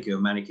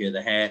 pedicure, manicure,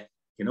 the hair,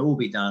 can all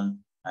be done,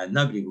 and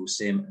nobody will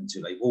see them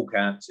until they walk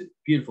out to a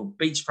beautiful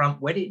beachfront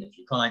wedding. If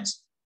your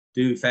clients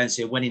do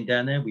fancy a wedding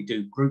down there, we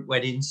do group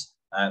weddings,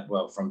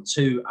 well, from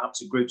 2 up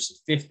to groups of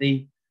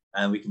 50,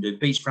 and we can do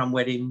beachfront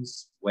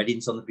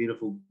weddings on the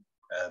beautiful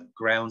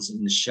grounds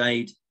in the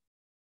shade.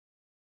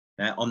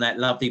 Now, on that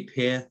lovely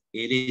pier,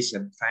 it is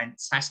a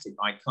fantastic,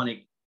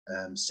 iconic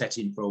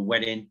setting for a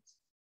wedding.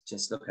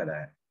 Just look at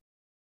that.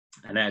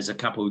 And as a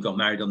couple who got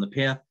married on the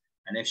pier,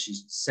 and if she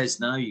says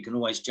no, you can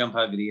always jump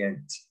over the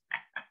end.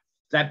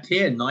 That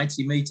pier,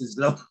 90 meters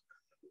long.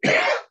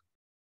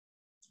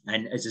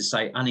 And as I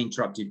say,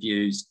 uninterrupted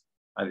views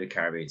over the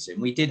Caribbean Sea.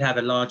 And we did have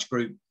a large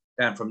group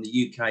down from the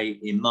UK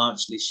in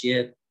March this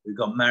year who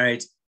got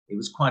married. It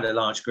was quite a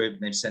large group,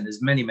 and they've sent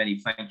us many, many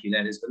thank you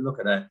letters. But look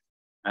at that.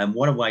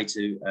 What a way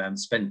to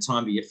spend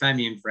time with your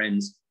family and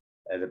friends,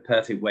 the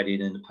perfect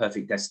wedding and the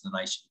perfect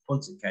destination,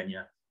 Punta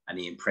Cana and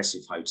the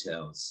impressive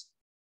hotels.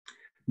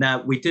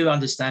 Now, we do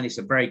understand it's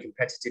a very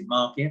competitive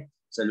market,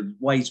 so the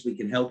ways we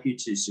can help you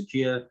to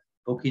secure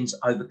bookings,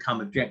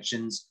 overcome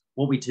objections,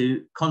 what we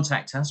do,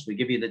 contact us. We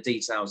give you the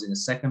details in a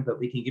second, but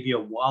we can give you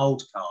a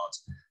wild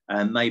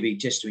card, maybe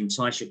just to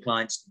entice your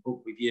clients to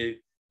book with you.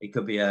 It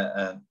could be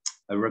a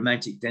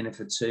romantic dinner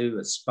for 2,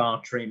 a spa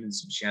treatment,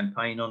 some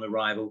champagne on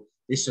arrival.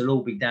 This will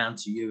all be down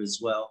to you as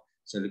well,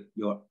 so that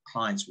your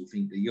clients will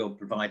think that you're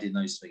providing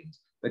those things.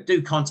 But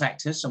do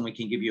contact us and we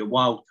can give you a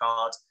wild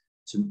card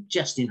to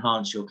just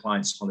enhance your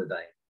client's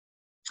holiday.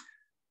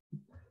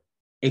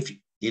 If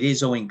it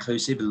is all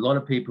inclusive, a lot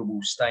of people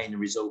will stay in the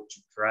resort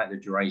throughout the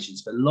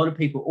durations, but a lot of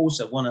people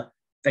also want to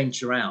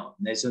venture out.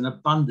 And there's an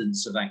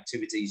abundance of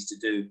activities to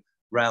do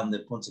around the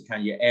Punta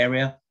Cana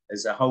area.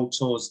 There's a whole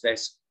tours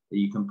desk that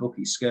you can book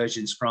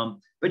excursions from,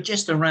 but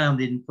just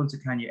around in Punta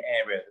Cana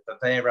area, the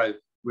Vivero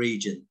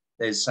region,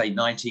 there's say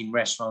 19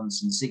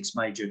 restaurants and 6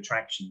 major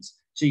attractions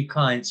so your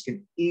clients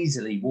can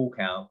easily walk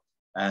out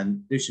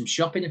and do some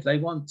shopping if they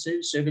want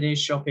to, souvenir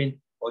shopping,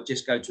 or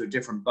just go to a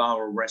different bar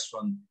or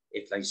restaurant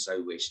if they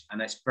so wish.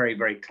 And that's very,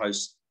 very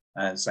close,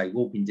 say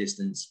walking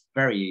distance,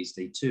 very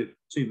easily, two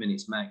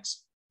minutes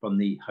max from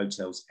the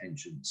hotel's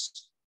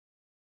entrance.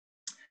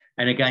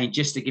 And again,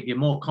 just to give you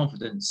more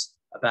confidence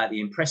about the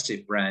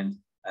Impressive brand,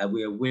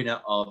 we're a winner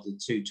of the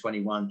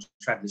 2021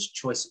 Traveller's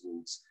Choice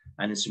Awards.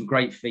 And there's some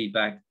great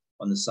feedback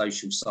on the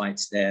social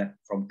sites there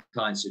from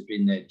clients who've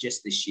been there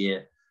just this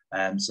year.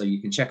 So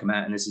you can check them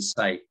out. And as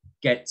I say,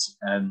 get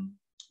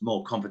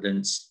more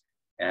confidence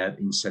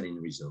in selling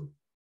the resort.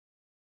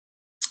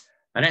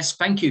 And that's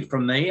thank you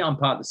from me. I'm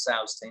part of the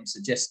sales team. So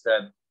just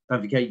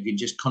don't forget, you can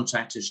just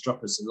contact us,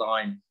 drop us a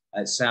line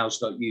at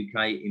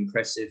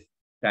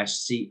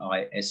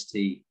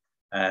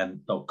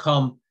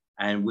sales.uk.impressive-cist.com,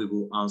 and we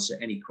will answer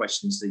any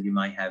questions that you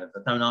may have. If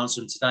I don't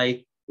answer them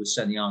today, we'll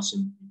certainly answer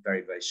them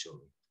very, very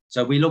shortly.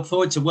 So we look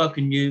forward to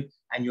welcoming you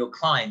and your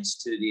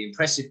clients to the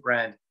Impressive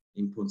brand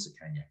in Punta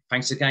Cana.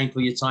 Thanks again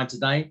for your time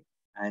today,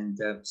 and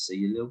see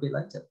you a little bit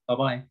later.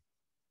 Bye-bye.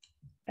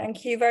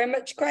 Thank you very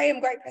much, Graham.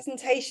 Great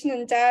presentation,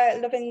 and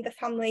loving the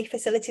family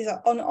facilities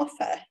on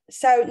offer.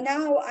 So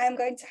now I am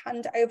going to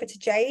hand over to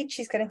Jade.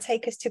 She's going to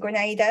take us to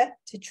Grenada,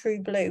 to True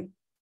Blue.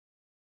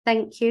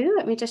 Thank you.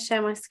 Let me just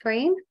share my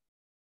screen.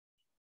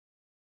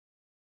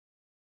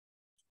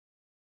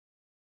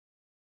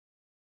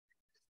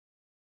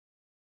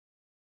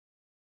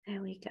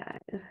 There we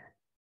go.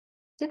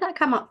 Did that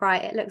come up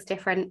right? It looks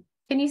different.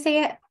 Can you see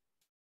it?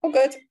 All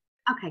good.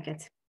 Okay,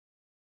 good.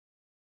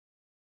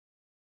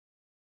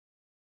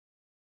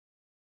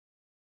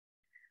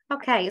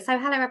 Okay, so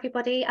hello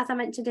everybody. As I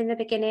mentioned in the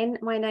beginning,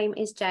 my name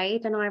is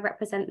Jade and I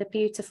represent the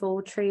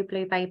beautiful True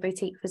Blue Bay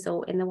Boutique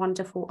Resort in the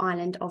wonderful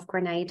island of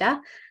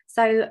Grenada.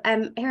 So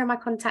here are my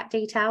contact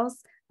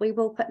details. We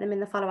will put them in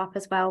the follow-up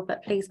as well,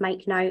 but please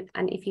make note,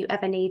 and if you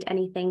ever need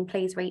anything,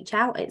 please reach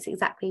out. It's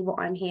exactly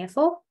what I'm here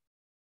for.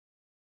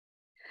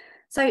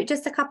 So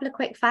just a couple of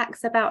quick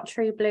facts about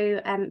True Blue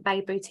Bay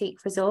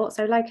Boutique Resort.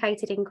 So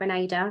located in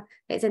Grenada,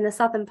 it's in the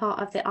southern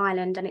part of the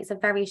island, and it's a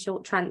very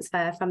short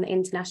transfer from the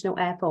international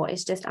airport.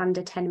 It's just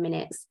under 10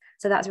 minutes.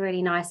 So that's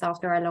really nice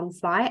after a long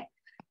flight.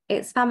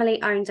 It's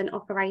family owned and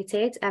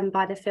operated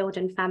by the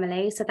Fielden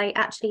family. So they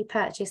actually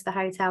purchased the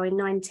hotel in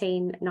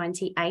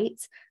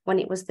 1998 when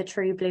it was the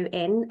True Blue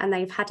Inn, and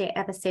they've had it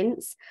ever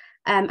since.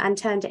 And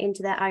turned it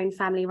into their own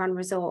family-run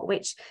resort,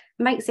 which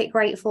makes it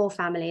great for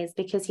families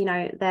because, you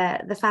know,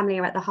 the family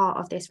are at the heart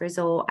of this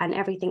resort, and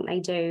everything they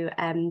do,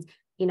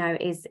 you know,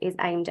 is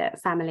aimed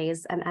at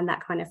families and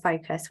that kind of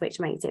focus, which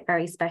makes it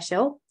very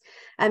special.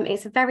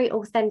 It's a very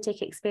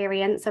authentic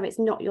experience, so it's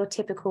not your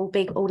typical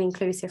big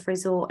all-inclusive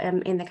resort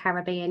in the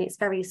Caribbean. It's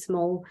very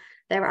small.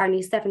 There are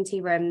only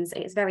 70 rooms.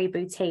 It's very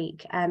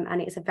boutique,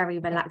 and it's a very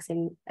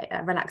relaxing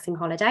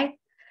holiday.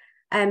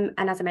 And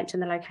as I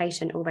mentioned, the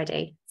location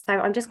already. So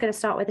I'm just going to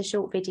start with a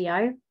short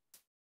video.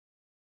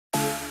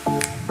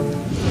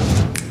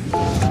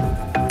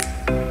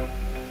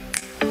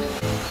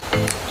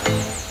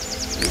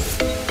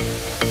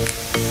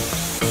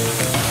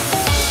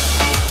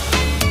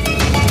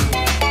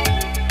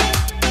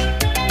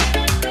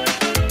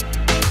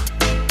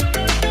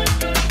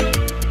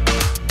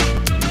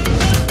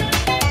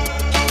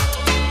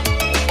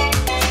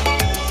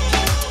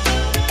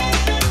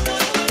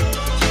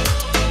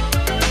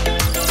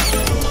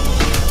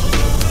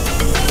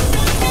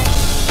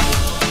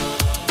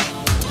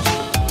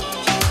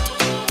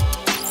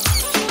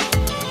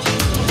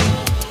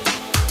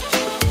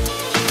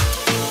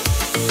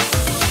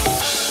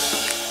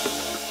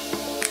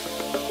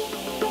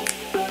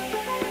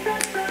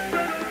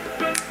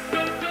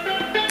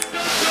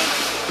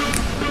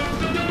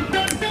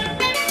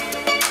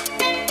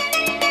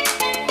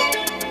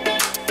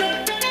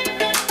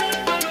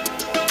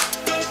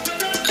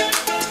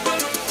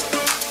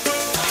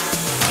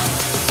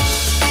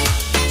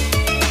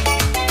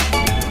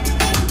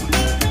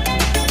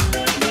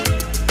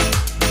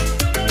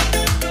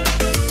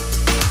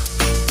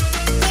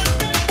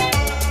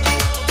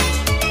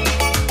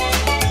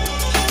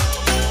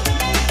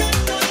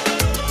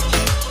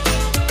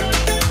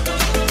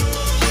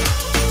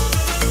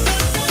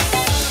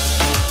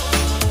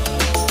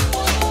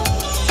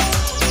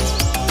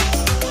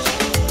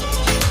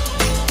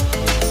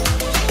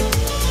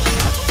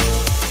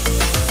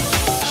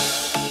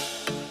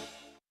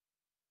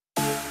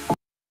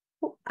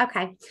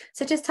 Okay,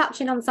 so just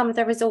touching on some of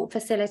the resort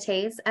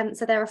facilities.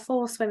 So there are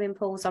 4 swimming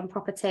pools on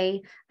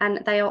property, and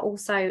they are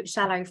also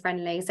shallow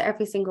friendly. So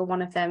every single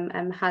one of them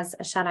has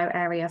a shallow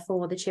area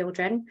for the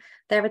children.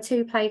 There are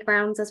 2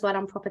 playgrounds as well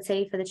on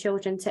property for the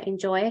children to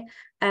enjoy.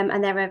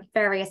 And there are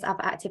various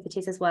other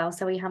activities as well.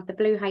 So we have the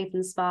Blue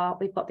Haven Spa,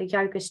 we've got the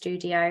yoga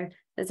studio.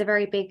 There's a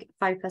very big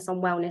focus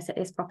on wellness at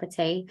this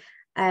property.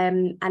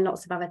 And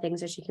lots of other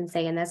things, as you can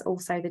see. And there's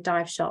also the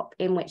dive shop,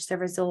 in which the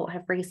resort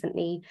have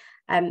recently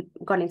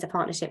gone into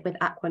partnership with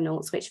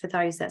Aquanauts, which for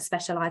those that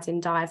specialise in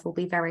dive will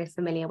be very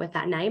familiar with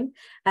that name.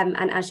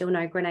 And as you'll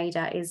know,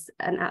 Grenada is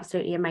an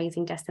absolutely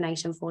amazing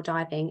destination for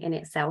diving in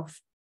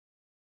itself.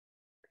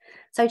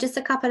 So just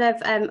a couple of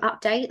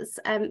updates.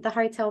 The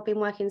hotel have been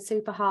working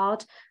super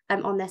hard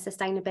on their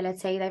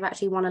sustainability. They've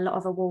actually won a lot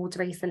of awards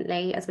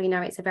recently. As we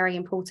know, it's a very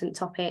important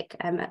topic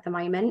at the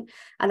moment.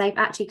 And they've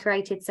actually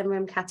created some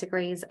room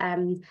categories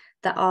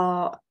that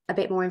are a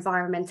bit more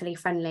environmentally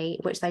friendly,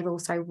 which they've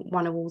also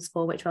won awards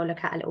for, which we'll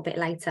look at a little bit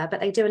later. But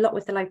they do a lot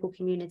with the local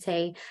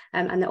community,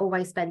 and they're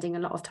always spending a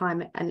lot of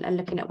time and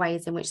looking at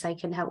ways in which they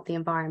can help the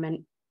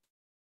environment.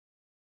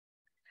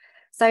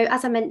 So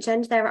as I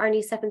mentioned, there are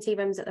only 70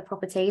 rooms at the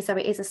property. So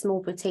it is a small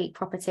boutique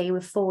property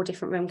with 4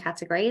 different room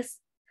categories.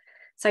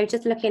 So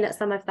just looking at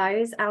some of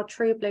those, our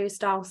True Blue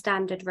style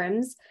standard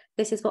rooms,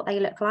 this is what they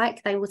look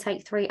like. They will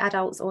take 3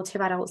 adults or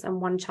 2 adults and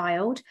 1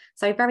 child.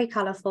 So very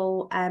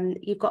colourful.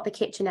 You've got the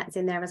kitchenettes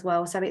in there as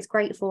well. So it's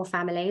great for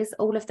families.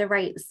 All of the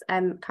rates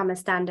come as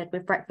standard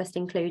with breakfast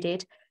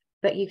included,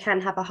 but you can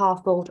have a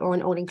half board or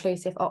an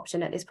all-inclusive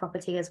option at this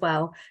property as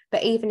well.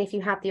 But even if you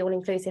have the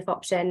all-inclusive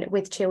option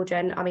with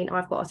children, I mean,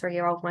 I've got a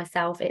 3-year-old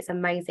myself. It's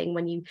amazing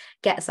when you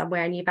get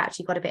somewhere and you've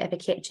actually got a bit of a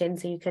kitchen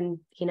so you can,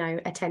 you know,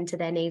 attend to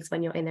their needs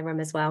when you're in the room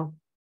as well.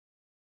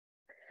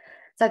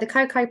 So the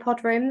Cocoa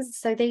Pod rooms,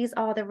 so these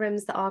are the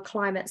rooms that are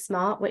climate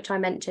smart, which I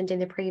mentioned in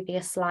the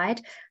previous slide.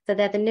 So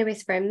they're the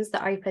newest rooms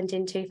that opened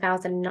in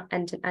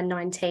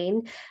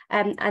 2019,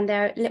 and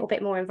they're a little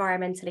bit more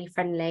environmentally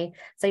friendly.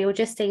 So you'll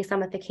just see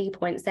some of the key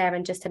points there,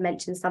 and just to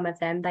mention some of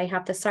them, they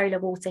have the solar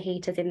water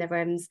heaters in the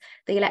rooms.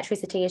 The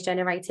electricity is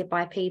generated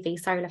by PV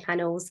solar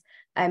panels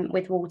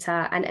with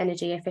water and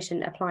energy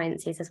efficient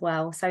appliances as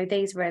well. So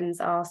these rooms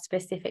are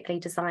specifically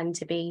designed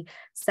to be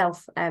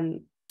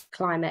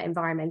climate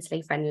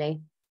environmentally friendly,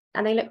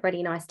 and they look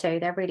really nice too.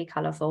 They're really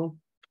colourful.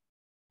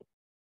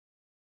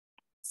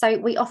 So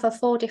we offer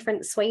 4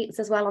 different suites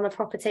as well on the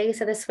property.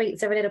 So the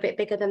suites are a little bit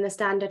bigger than the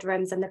standard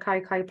rooms and the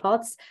Cocoa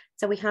Pods.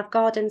 So we have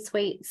garden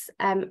suites,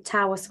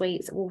 tower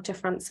suites,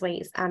 waterfront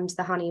suites, and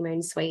the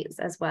honeymoon suites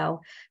as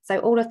well. So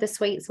all of the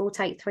suites will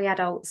take 3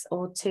 adults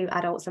or 2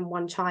 adults and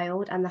 1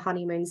 child, and the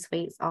honeymoon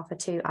suites are for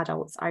 2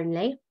 adults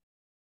only.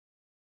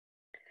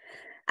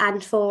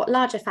 And for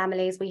larger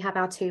families, we have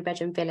our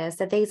 2-bedroom villas.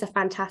 So these are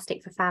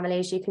fantastic for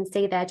families. You can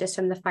see there just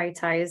from the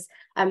photos,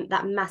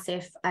 that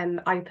massive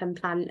open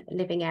plan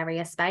living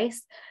area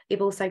space.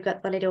 You've also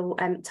got the little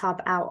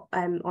tub out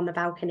on the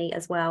balcony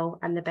as well,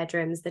 and the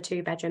bedrooms, the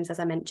 2 bedrooms, as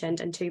I mentioned,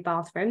 and 2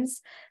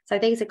 bathrooms. So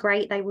these are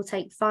great. They will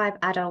take 5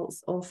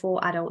 adults or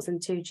 4 adults and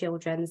 2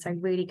 children. So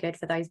really good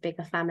for those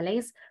bigger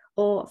families,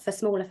 or for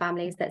smaller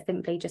families that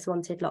simply just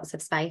wanted lots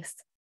of space.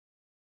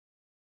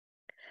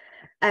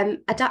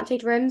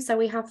 Adapted rooms, so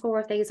we have 4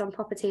 of these on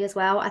property as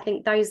well. I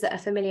think those that are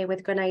familiar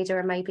with Grenada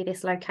and maybe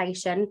this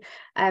location,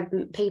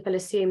 people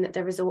assume that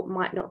the resort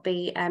might not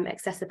be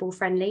accessible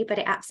friendly, but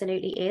it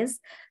absolutely is.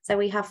 So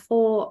we have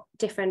 4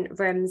 different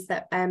rooms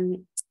that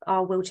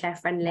are wheelchair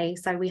friendly.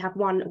 So we have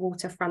 1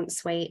 waterfront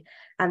suite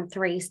and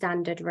 3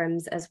 standard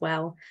rooms as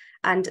well.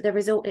 And the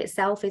resort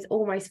itself is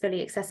almost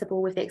fully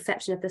accessible with the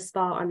exception of the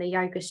spa and the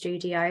yoga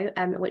studio,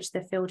 which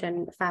the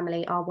Filden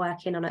family are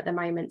working on at the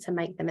moment to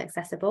make them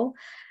accessible.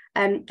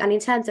 And in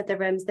terms of the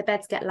rooms, the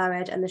beds get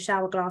lowered and the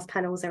shower glass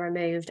panels are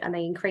removed, and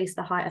they increase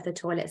the height of the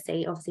toilet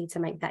seat, obviously to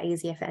make that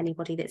easier for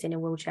anybody that's in a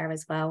wheelchair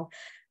as well.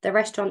 The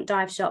restaurant,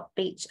 dive shop,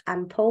 beach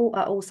and pool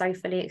are also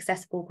fully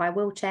accessible by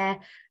wheelchair,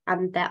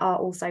 and there are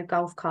also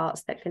golf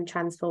carts that can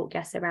transport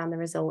guests around the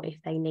resort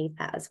if they need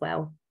that as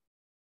well.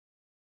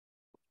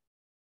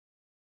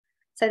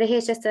 So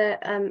here's just a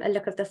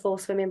look of the 4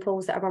 swimming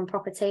pools that are on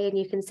property, and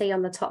you can see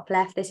on the top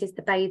left, this is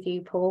the bay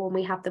view pool, and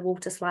we have the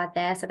water slide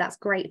there, so that's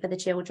great for the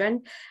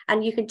children.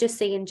 And you can just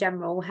see in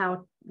general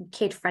how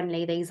kid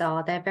friendly these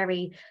are. They're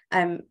very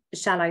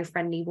shallow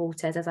friendly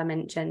waters, as I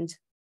mentioned.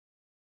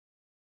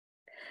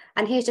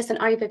 And here's just an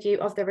overview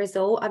of the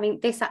resort. I mean,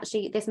 this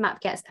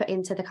map gets put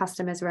into the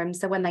customer's room,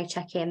 so when they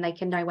check in, they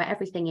can know where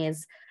everything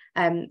is.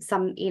 It's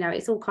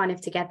all kind of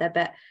together,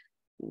 but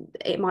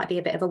it might be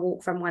a bit of a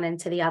walk from one end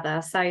to the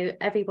other. So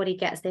everybody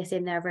gets this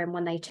in their room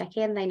when they check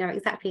in. They know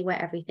exactly where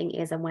everything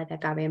is and where they're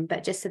going,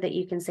 but just so that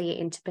you can see it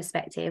into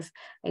perspective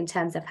in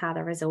terms of how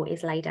the resort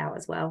is laid out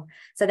as well.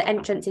 So the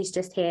entrance is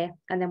just here,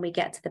 and then we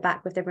get to the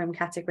back with the room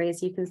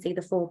categories. You can see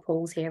the 4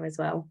 pools here as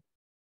well.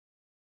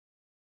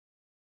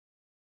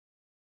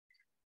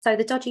 So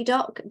the Dodgy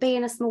Dock,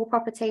 being a small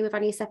property with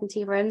only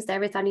 70 rooms,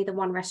 there is only the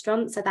 1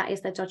 restaurant. So that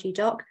is the Dodgy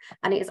Dock,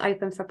 and it is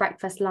open for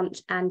breakfast,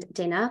 lunch and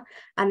dinner.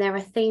 And there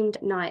are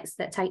themed nights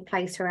that take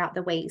place throughout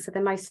the week. So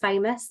the most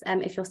famous,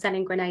 if you're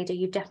selling Grenada,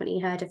 you've definitely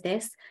heard of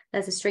this.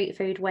 There's a street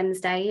food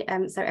Wednesday.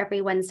 So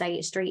every Wednesday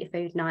it's street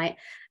food night.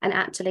 And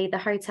actually the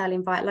hotel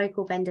invite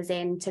local vendors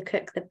in to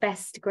cook the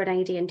best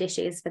Grenadian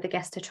dishes for the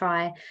guests to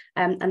try.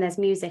 And there's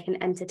music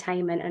and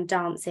entertainment and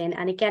dancing.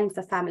 And again,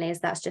 for families,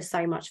 that's just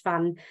so much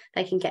fun.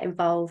 They can get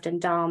involved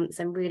and dance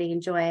and really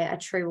enjoy a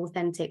true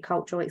authentic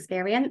cultural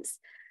experience.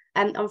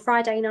 On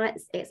Friday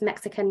nights, it's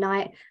Mexican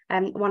night.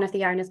 One of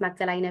the owners,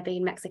 Magdalena,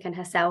 being Mexican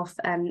herself,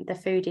 the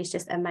food is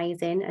just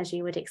amazing, as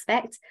you would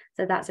expect.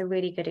 So that's a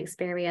really good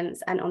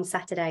experience. And on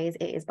Saturdays,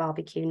 it is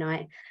barbecue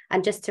night.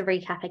 And just to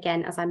recap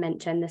again, as I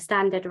mentioned, the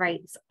standard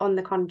rates on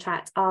the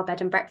contract are bed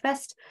and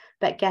breakfast,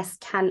 but guests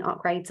can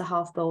upgrade to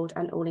half board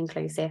and all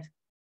inclusive.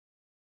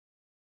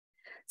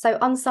 So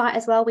on site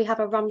as well, we have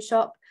a rum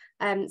shop.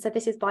 So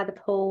this is by the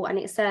pool, and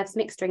it serves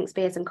mixed drinks,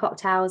 beers and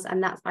cocktails,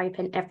 and that's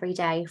open every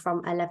day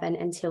from 11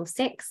 until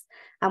 6.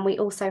 And we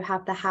also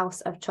have the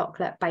House of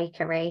Chocolate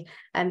Bakery.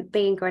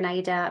 Being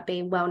Grenada,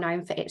 being well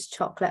known for its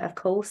chocolate, of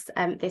course,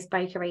 this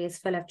bakery is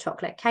full of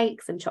chocolate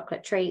cakes and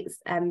chocolate treats.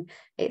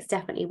 It's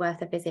definitely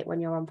worth a visit when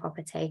you're on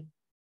property.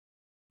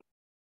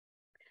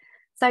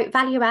 So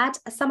value add,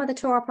 some of the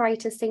tour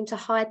operators seem to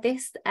hide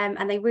this,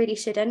 and they really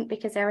shouldn't,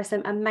 because there are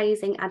some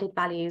amazing added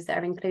values that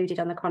are included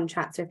on the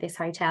contracts with this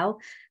hotel.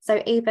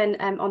 So even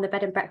on the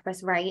bed and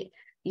breakfast rate,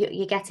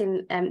 you're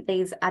getting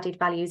these added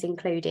values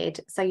included.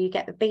 So you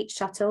get the beach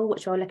shuttle,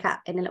 which we'll look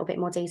at in a little bit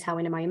more detail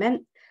in a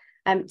moment.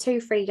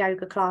 2 free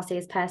yoga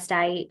classes per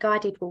stay,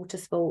 guided water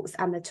sports,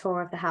 and the tour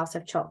of the House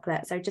of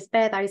Chocolate. So just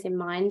bear those in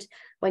mind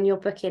when you're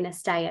booking a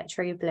stay at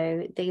True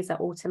Blue. These are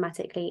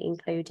automatically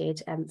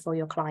included for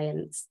your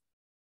clients.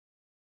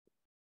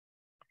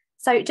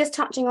 So just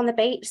touching on the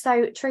beach,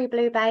 so True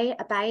Blue Bay,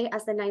 a bay,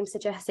 as the name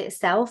suggests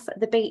itself.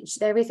 The beach,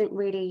 there isn't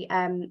really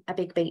a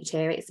big beach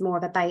here. It's more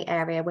of a bay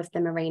area with the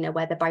marina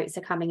where the boats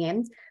are coming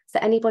in. So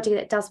anybody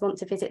that does want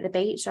to visit the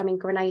beach, I mean,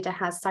 Grenada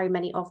has so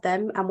many of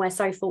them, and we're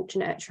so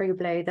fortunate at True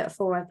Blue that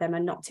 4 of them are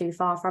not too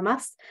far from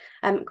us.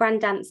 Grand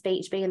Dance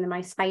Beach being the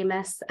most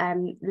famous,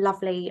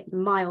 lovely,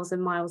 miles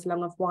and miles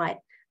long of white,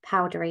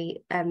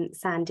 powdery,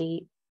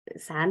 sandy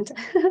sand.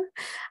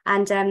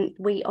 And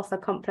we offer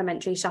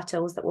complimentary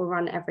shuttles that will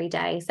run every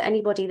day. So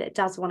anybody that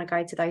does want to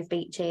go to those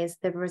beaches,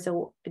 the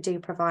resort do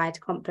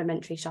provide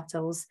complimentary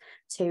shuttles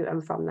to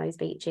and from those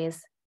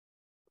beaches.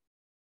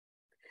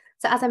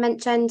 So as I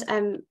mentioned,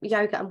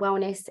 yoga and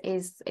wellness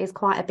is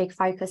quite a big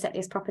focus at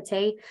this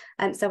property.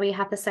 So we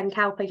have the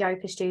Sankalpa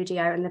Yoga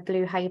Studio and the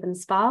Blue Haven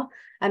Spa.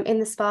 In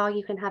the spa,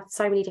 you can have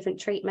so many different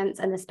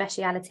treatments, and the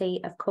speciality,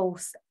 of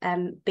course,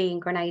 being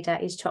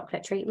Grenada, is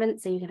chocolate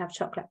treatment. So you can have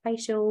chocolate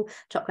facial,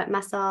 chocolate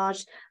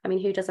massage. I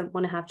mean, who doesn't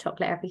want to have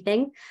chocolate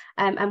everything?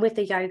 And with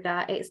the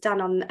yoga, it's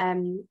done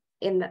on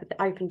in the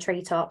open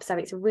treetop. So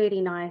it's a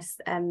really nice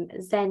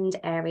zen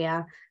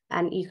area,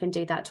 and you can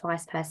do that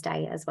twice per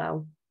stay as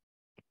well.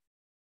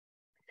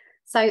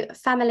 So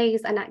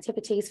families and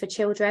activities for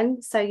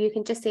children. So you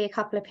can just see a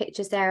couple of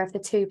pictures there of the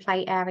 2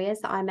 play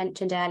areas that I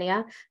mentioned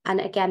earlier. And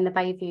again, the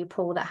Bayview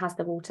pool that has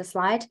the water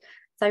slide.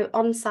 So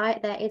on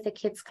site, there is a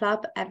kids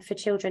club for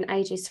children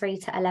ages 3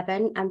 to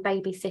 11, and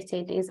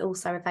babysitting is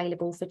also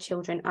available for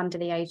children under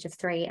the age of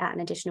 3 at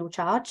an additional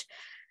charge.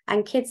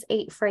 And kids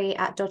eat free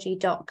at Dodgy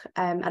Dock,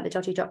 at the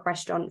Dodgy Dock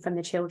restaurant from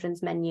the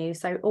children's menu.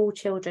 So all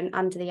children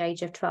under the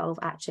age of 12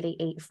 actually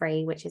eat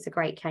free, which is a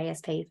great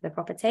KSP for the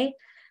property.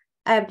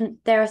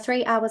 There are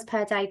 3 hours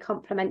per day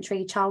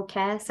complimentary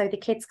childcare. So the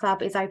kids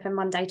club is open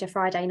Monday to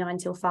Friday 9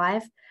 till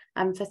 5.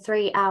 And for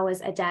 3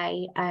 hours a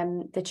day,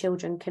 the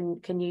children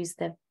can use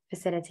the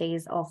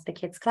facilities of the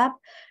kids club.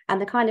 And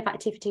the kind of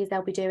activities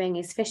they'll be doing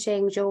is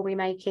fishing, jewellery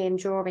making,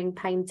 drawing,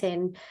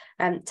 painting,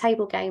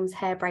 table games,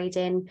 hair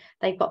braiding.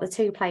 They've got the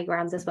 2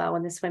 playgrounds as well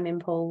and the swimming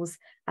pools,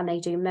 and they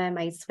do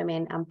mermaid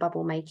swimming and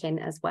bubble making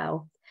as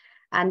well.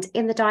 And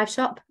in the dive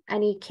shop,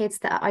 any kids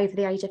that are over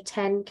the age of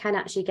 10 can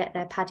actually get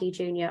their Paddy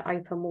Junior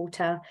open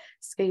water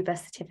scuba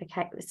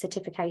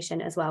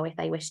certification as well if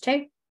they wish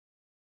to.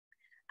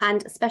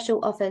 And special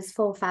offers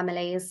for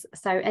families.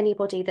 So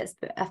anybody that's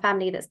a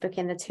family that's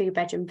booking the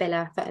 2-bedroom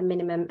villa for a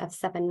minimum of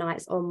 7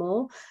 nights or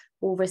more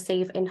will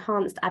receive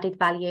enhanced added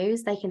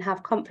values. They can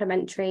have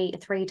complimentary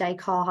 3-day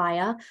car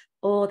hire,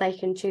 or they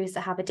can choose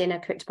to have a dinner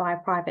cooked by a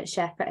private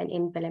chef at an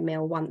in-villa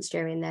meal once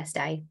during their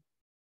stay.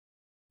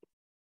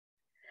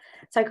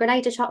 So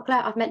Grenada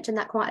chocolate, I've mentioned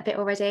that quite a bit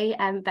already,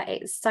 but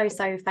it's so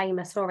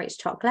famous for its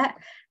chocolate.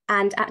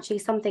 And actually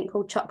something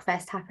called Choc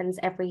Fest happens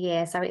every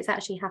year. So it's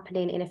actually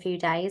happening in a few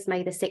days,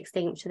 May the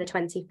 16th to the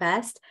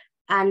 21st.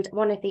 And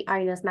one of the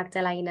owners,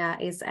 Magdalena,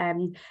 is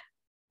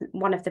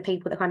one of the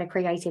people that kind of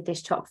created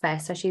this Choc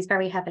Fest. So she's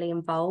very heavily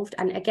involved.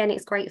 And again,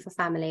 it's great for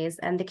families,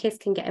 and the kids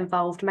can get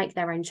involved, make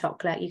their own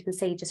chocolate. You can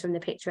see just from the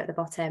picture at the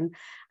bottom,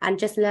 and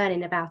just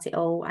learning about it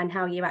all and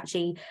how you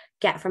actually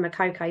get from a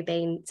cocoa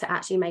bean to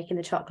actually making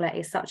the chocolate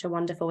is such a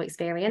wonderful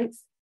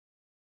experience.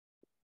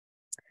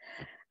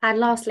 And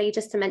lastly,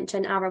 just to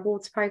mention our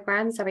rewards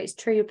program. So it's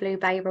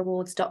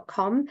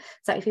truebluebayrewards.com.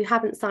 So if you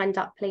haven't signed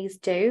up, please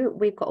do.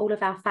 We've got all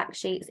of our fact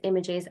sheets,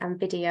 images and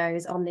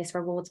videos on this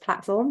rewards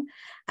platform.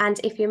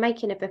 And if you're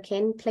making a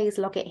booking, please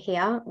log it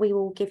here. We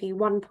will give you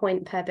 1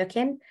 point per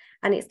booking,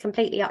 and it's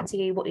completely up to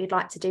you what you'd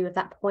like to do with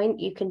that point.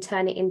 You can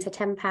turn it into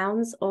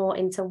 £10 or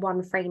into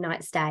 1 free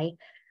night stay.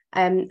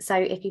 So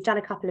if you've done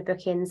a couple of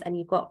bookings and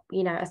you've got,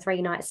 you know, a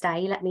 3-night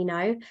stay, let me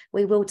know.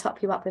 We will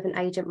top you up with an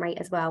agent rate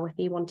as well if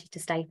you wanted to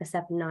stay for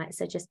 7 nights.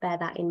 So just bear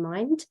that in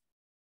mind.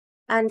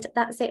 And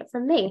that's it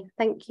from me.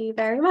 Thank you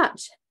very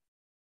much.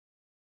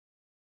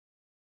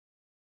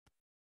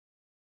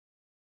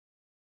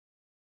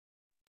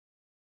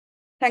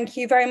 Thank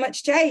you very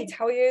much, Jade.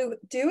 How are you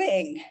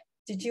doing?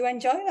 Did you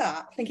enjoy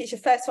that? I think it's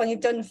your first one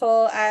you've done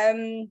for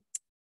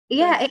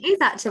yeah, it is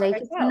actually,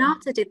 because well.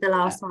 Renata did the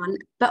last one,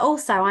 but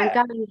also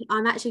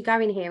I'm actually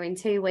going here in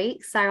 2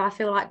 weeks, so I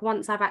feel like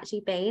once I've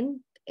actually been,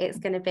 it's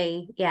going to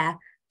be, yeah,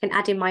 I can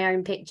add in my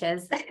own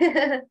pictures.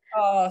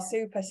 Oh,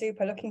 super,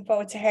 super. Looking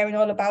forward to hearing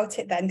all about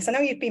it then, because I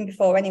know you've been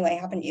before anyway,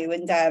 haven't you?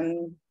 And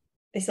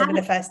this will be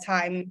the first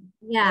time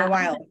in a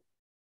while.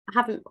 I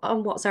haven't,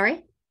 on what,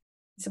 sorry?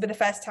 This will be the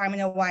first time in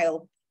a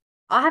while.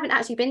 I haven't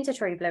actually been to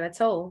True Blue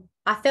at all.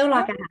 I feel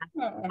like I have,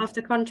 Oh.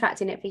 after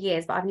contracting it for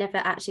years, but I've never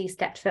actually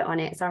stepped foot on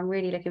it. So I'm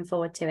really looking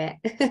forward to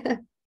it.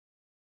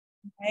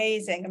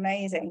 Amazing,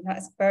 amazing.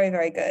 That's very,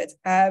 very good.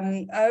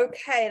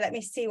 Okay, let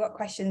me see what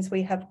questions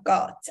we have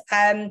got.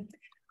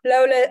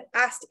 Lola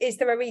asked, is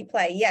there a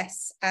replay?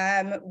 Yes,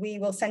 we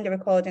will send a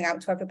recording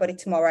out to everybody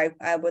tomorrow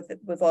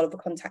with all of the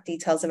contact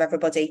details of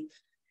everybody.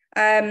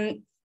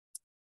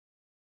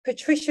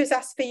 Patricia's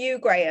asked for you,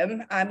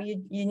 Graham.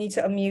 You need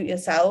to unmute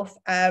yourself.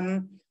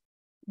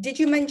 Did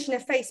you mention a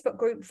Facebook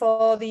group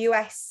for the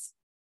US?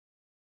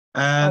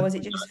 Or was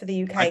it just for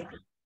the UK?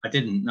 I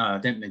didn't. No, I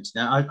didn't mention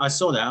that. I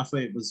saw that. I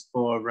thought it was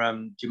for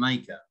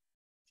Jamaica.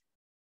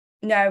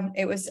 No,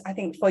 it was, I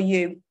think, for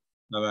you.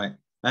 All right.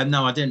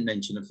 No, I didn't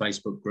mention a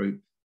Facebook group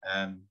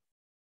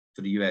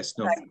for the US,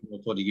 not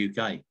for the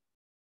UK.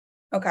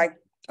 Okay.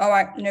 All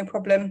right. No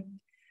problem.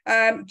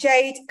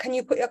 Jade, can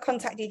you put your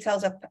contact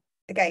details up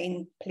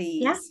again,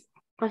 please? Yeah,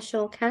 I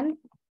sure can.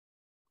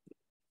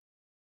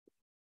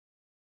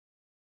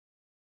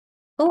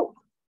 Oh,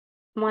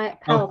 my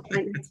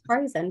PowerPoint is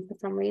frozen for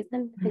some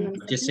reason.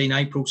 I've just seen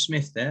April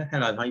Smith there.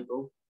 Hello,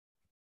 April.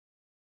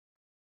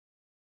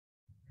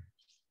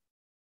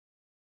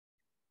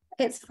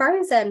 It's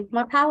frozen.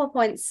 My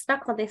PowerPoint's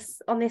stuck on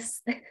this on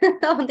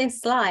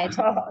this slide.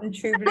 On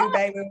True Blue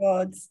Bay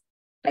Rewards.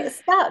 It's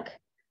stuck.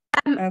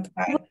 Okay.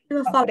 We'll do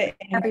a follow for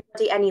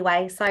everybody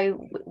anyway,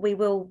 so we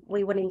will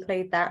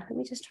include that. Let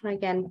me just try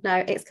again. No,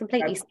 it's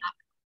completely stuck.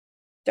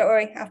 Don't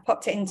worry, I've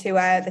popped it into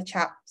the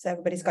chat, so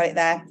everybody's got it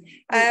there.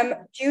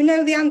 Do you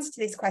know the answer to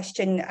this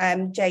question,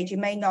 Jade? You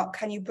may not.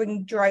 Can you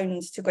bring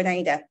drones to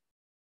Grenada?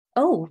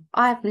 Oh,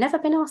 I've never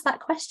been asked that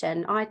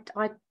question. I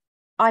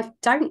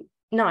don't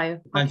know.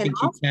 I think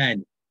you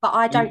can, but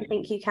I don't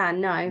think you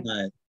can. No.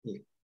 No.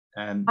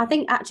 I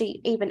think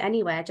actually even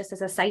anywhere, just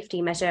as a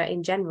safety measure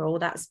in general,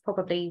 that's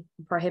probably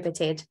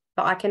prohibited.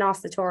 But I can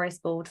ask the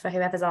tourist board for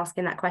whoever's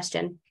asking that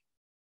question.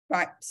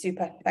 Right,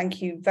 super.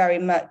 Thank you very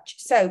much.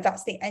 So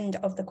that's the end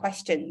of the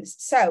questions.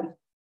 So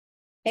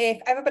if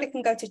everybody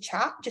can go to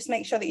chat, just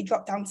make sure that your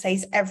drop down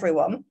says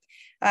everyone.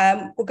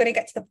 We're going to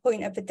get to the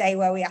point of the day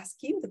where we ask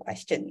you the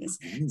questions.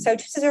 So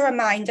just as a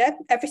reminder,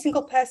 every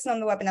single person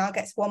on the webinar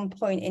gets 1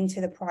 point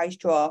into the prize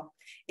draw.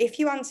 If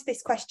you answer the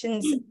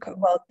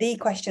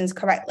questions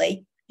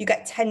correctly, you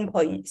get 10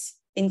 points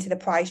into the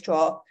prize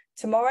draw.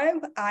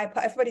 Tomorrow, I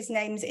put everybody's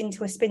names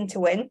into a spin to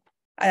win,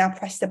 and I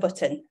press the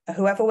button.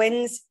 Whoever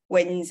wins,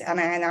 wins, and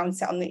I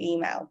announce it on the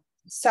email.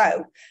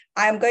 So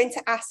I'm going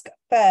to ask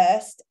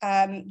first,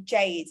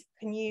 Jade,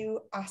 can you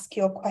ask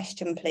your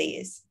question,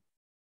 please?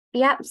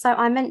 Yeah, so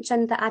I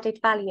mentioned the added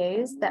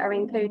values that are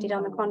included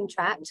on the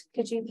contract.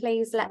 Could you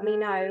please let me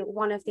know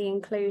one of the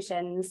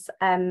inclusions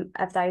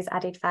of those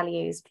added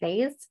values,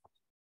 please?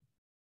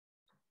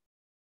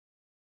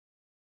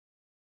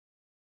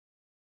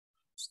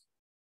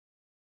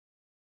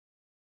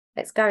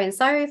 It's going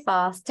so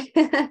fast.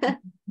 But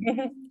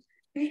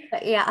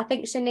yeah, I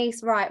think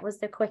Shanice Wright was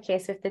the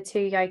quickest with the 2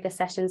 yoga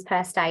sessions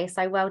per stay.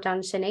 So well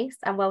done, Shanice,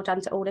 and well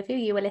done to all of you.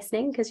 You were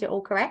listening because you're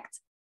all correct.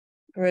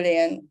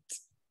 Brilliant.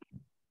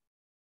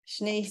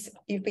 Shanice,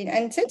 you've been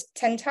entered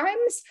 10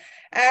 times.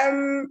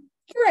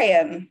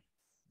 Graham.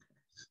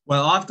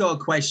 Well, I've got a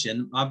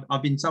question.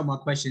 I've been told my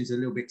question is a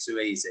little bit too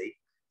easy.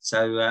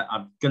 So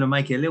I'm going to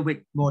make it a little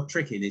bit more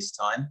tricky this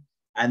time.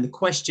 And the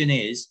question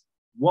is,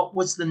 what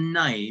was the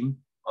name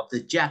of the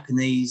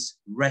Japanese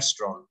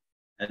restaurant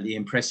at the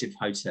Impressive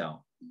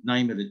Hotel?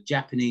 Name of the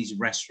Japanese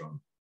restaurant.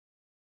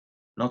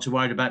 Not too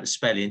worried about the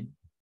spelling.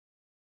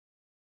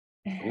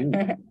 Ooh,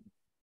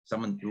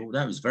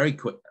 that was very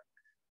quick.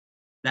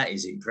 That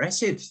is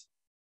impressive.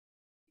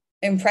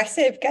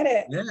 Impressive, get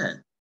it? Yeah.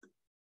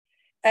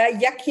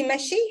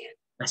 Yakimeshi?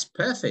 That's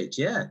perfect,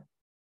 yeah.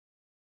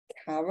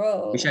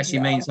 Carol. Which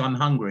actually means I'm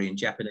hungry in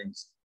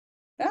Japanese.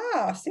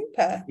 Ah,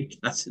 super. It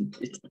doesn't.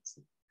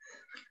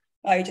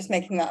 Oh, you're just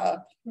making that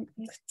up.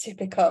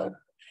 Typical.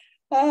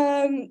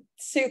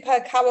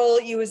 Super.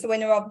 Carol, you was the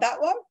winner of that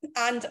one.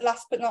 And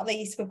last but not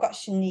least, we've got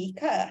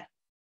Shanika.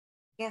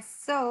 Yes,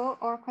 so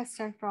our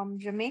question from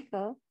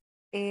Jamaica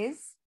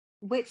is,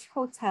 which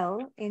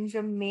hotel in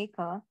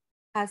Jamaica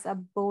has a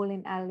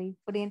bowling alley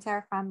for the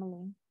entire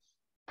family?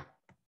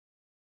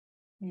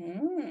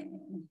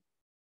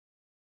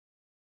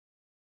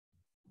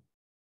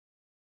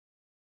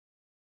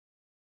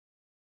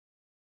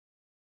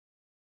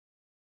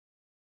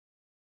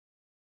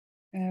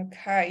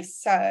 Okay,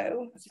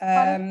 so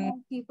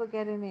people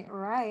getting it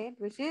right,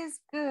 which is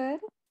good.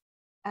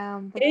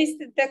 is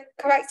the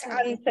correct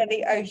answer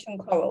the ocean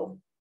coral?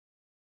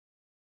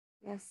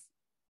 Yes.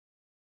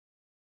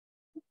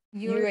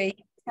 Yuri.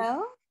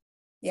 Hotel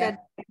Yeah. said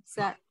it's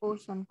at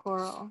Ocean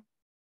Coral.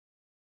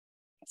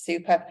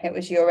 Super. It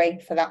was Yuri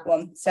for that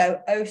one.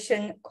 So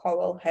Ocean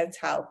Coral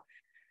Hotel.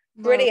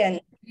 Brilliant.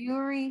 Well,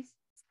 Yuri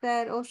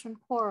said Ocean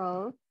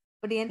Coral,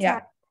 but the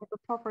entire the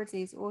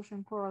property is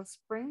Ocean Coral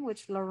Spring,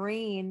 which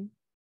Lorraine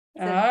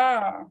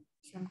said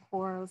Ocean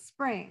Coral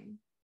Spring.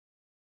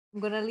 I'm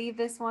going to leave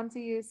this one to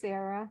you,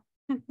 Sarah.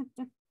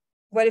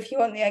 Well, if you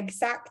want the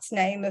exact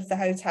name of the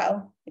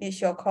hotel,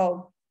 it's your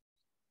call.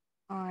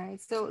 All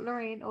right. So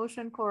Lorraine,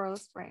 Ocean Coral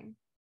Spring.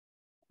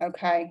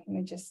 Okay. Let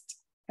me just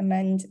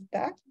amend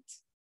that.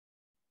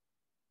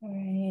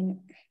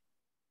 Lorraine.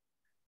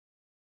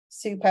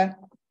 Super.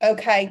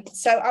 Okay,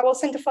 so I will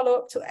send a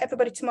follow-up to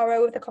everybody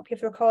tomorrow with a copy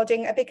of the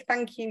recording. A big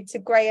thank you to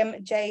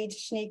Graham, Jade,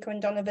 Shanika and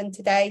Donovan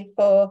today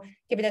for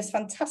giving us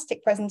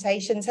fantastic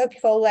presentations. Hope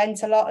you've all learned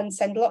a lot and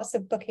send lots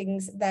of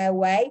bookings their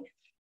way.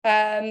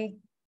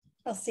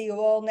 I'll see you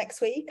all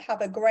next week. Have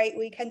a great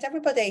weekend,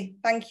 everybody.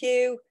 Thank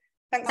you.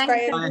 Thanks,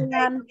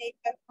 Graham.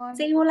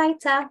 See you all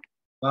later.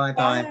 Bye.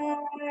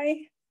 Bye.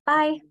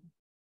 Bye.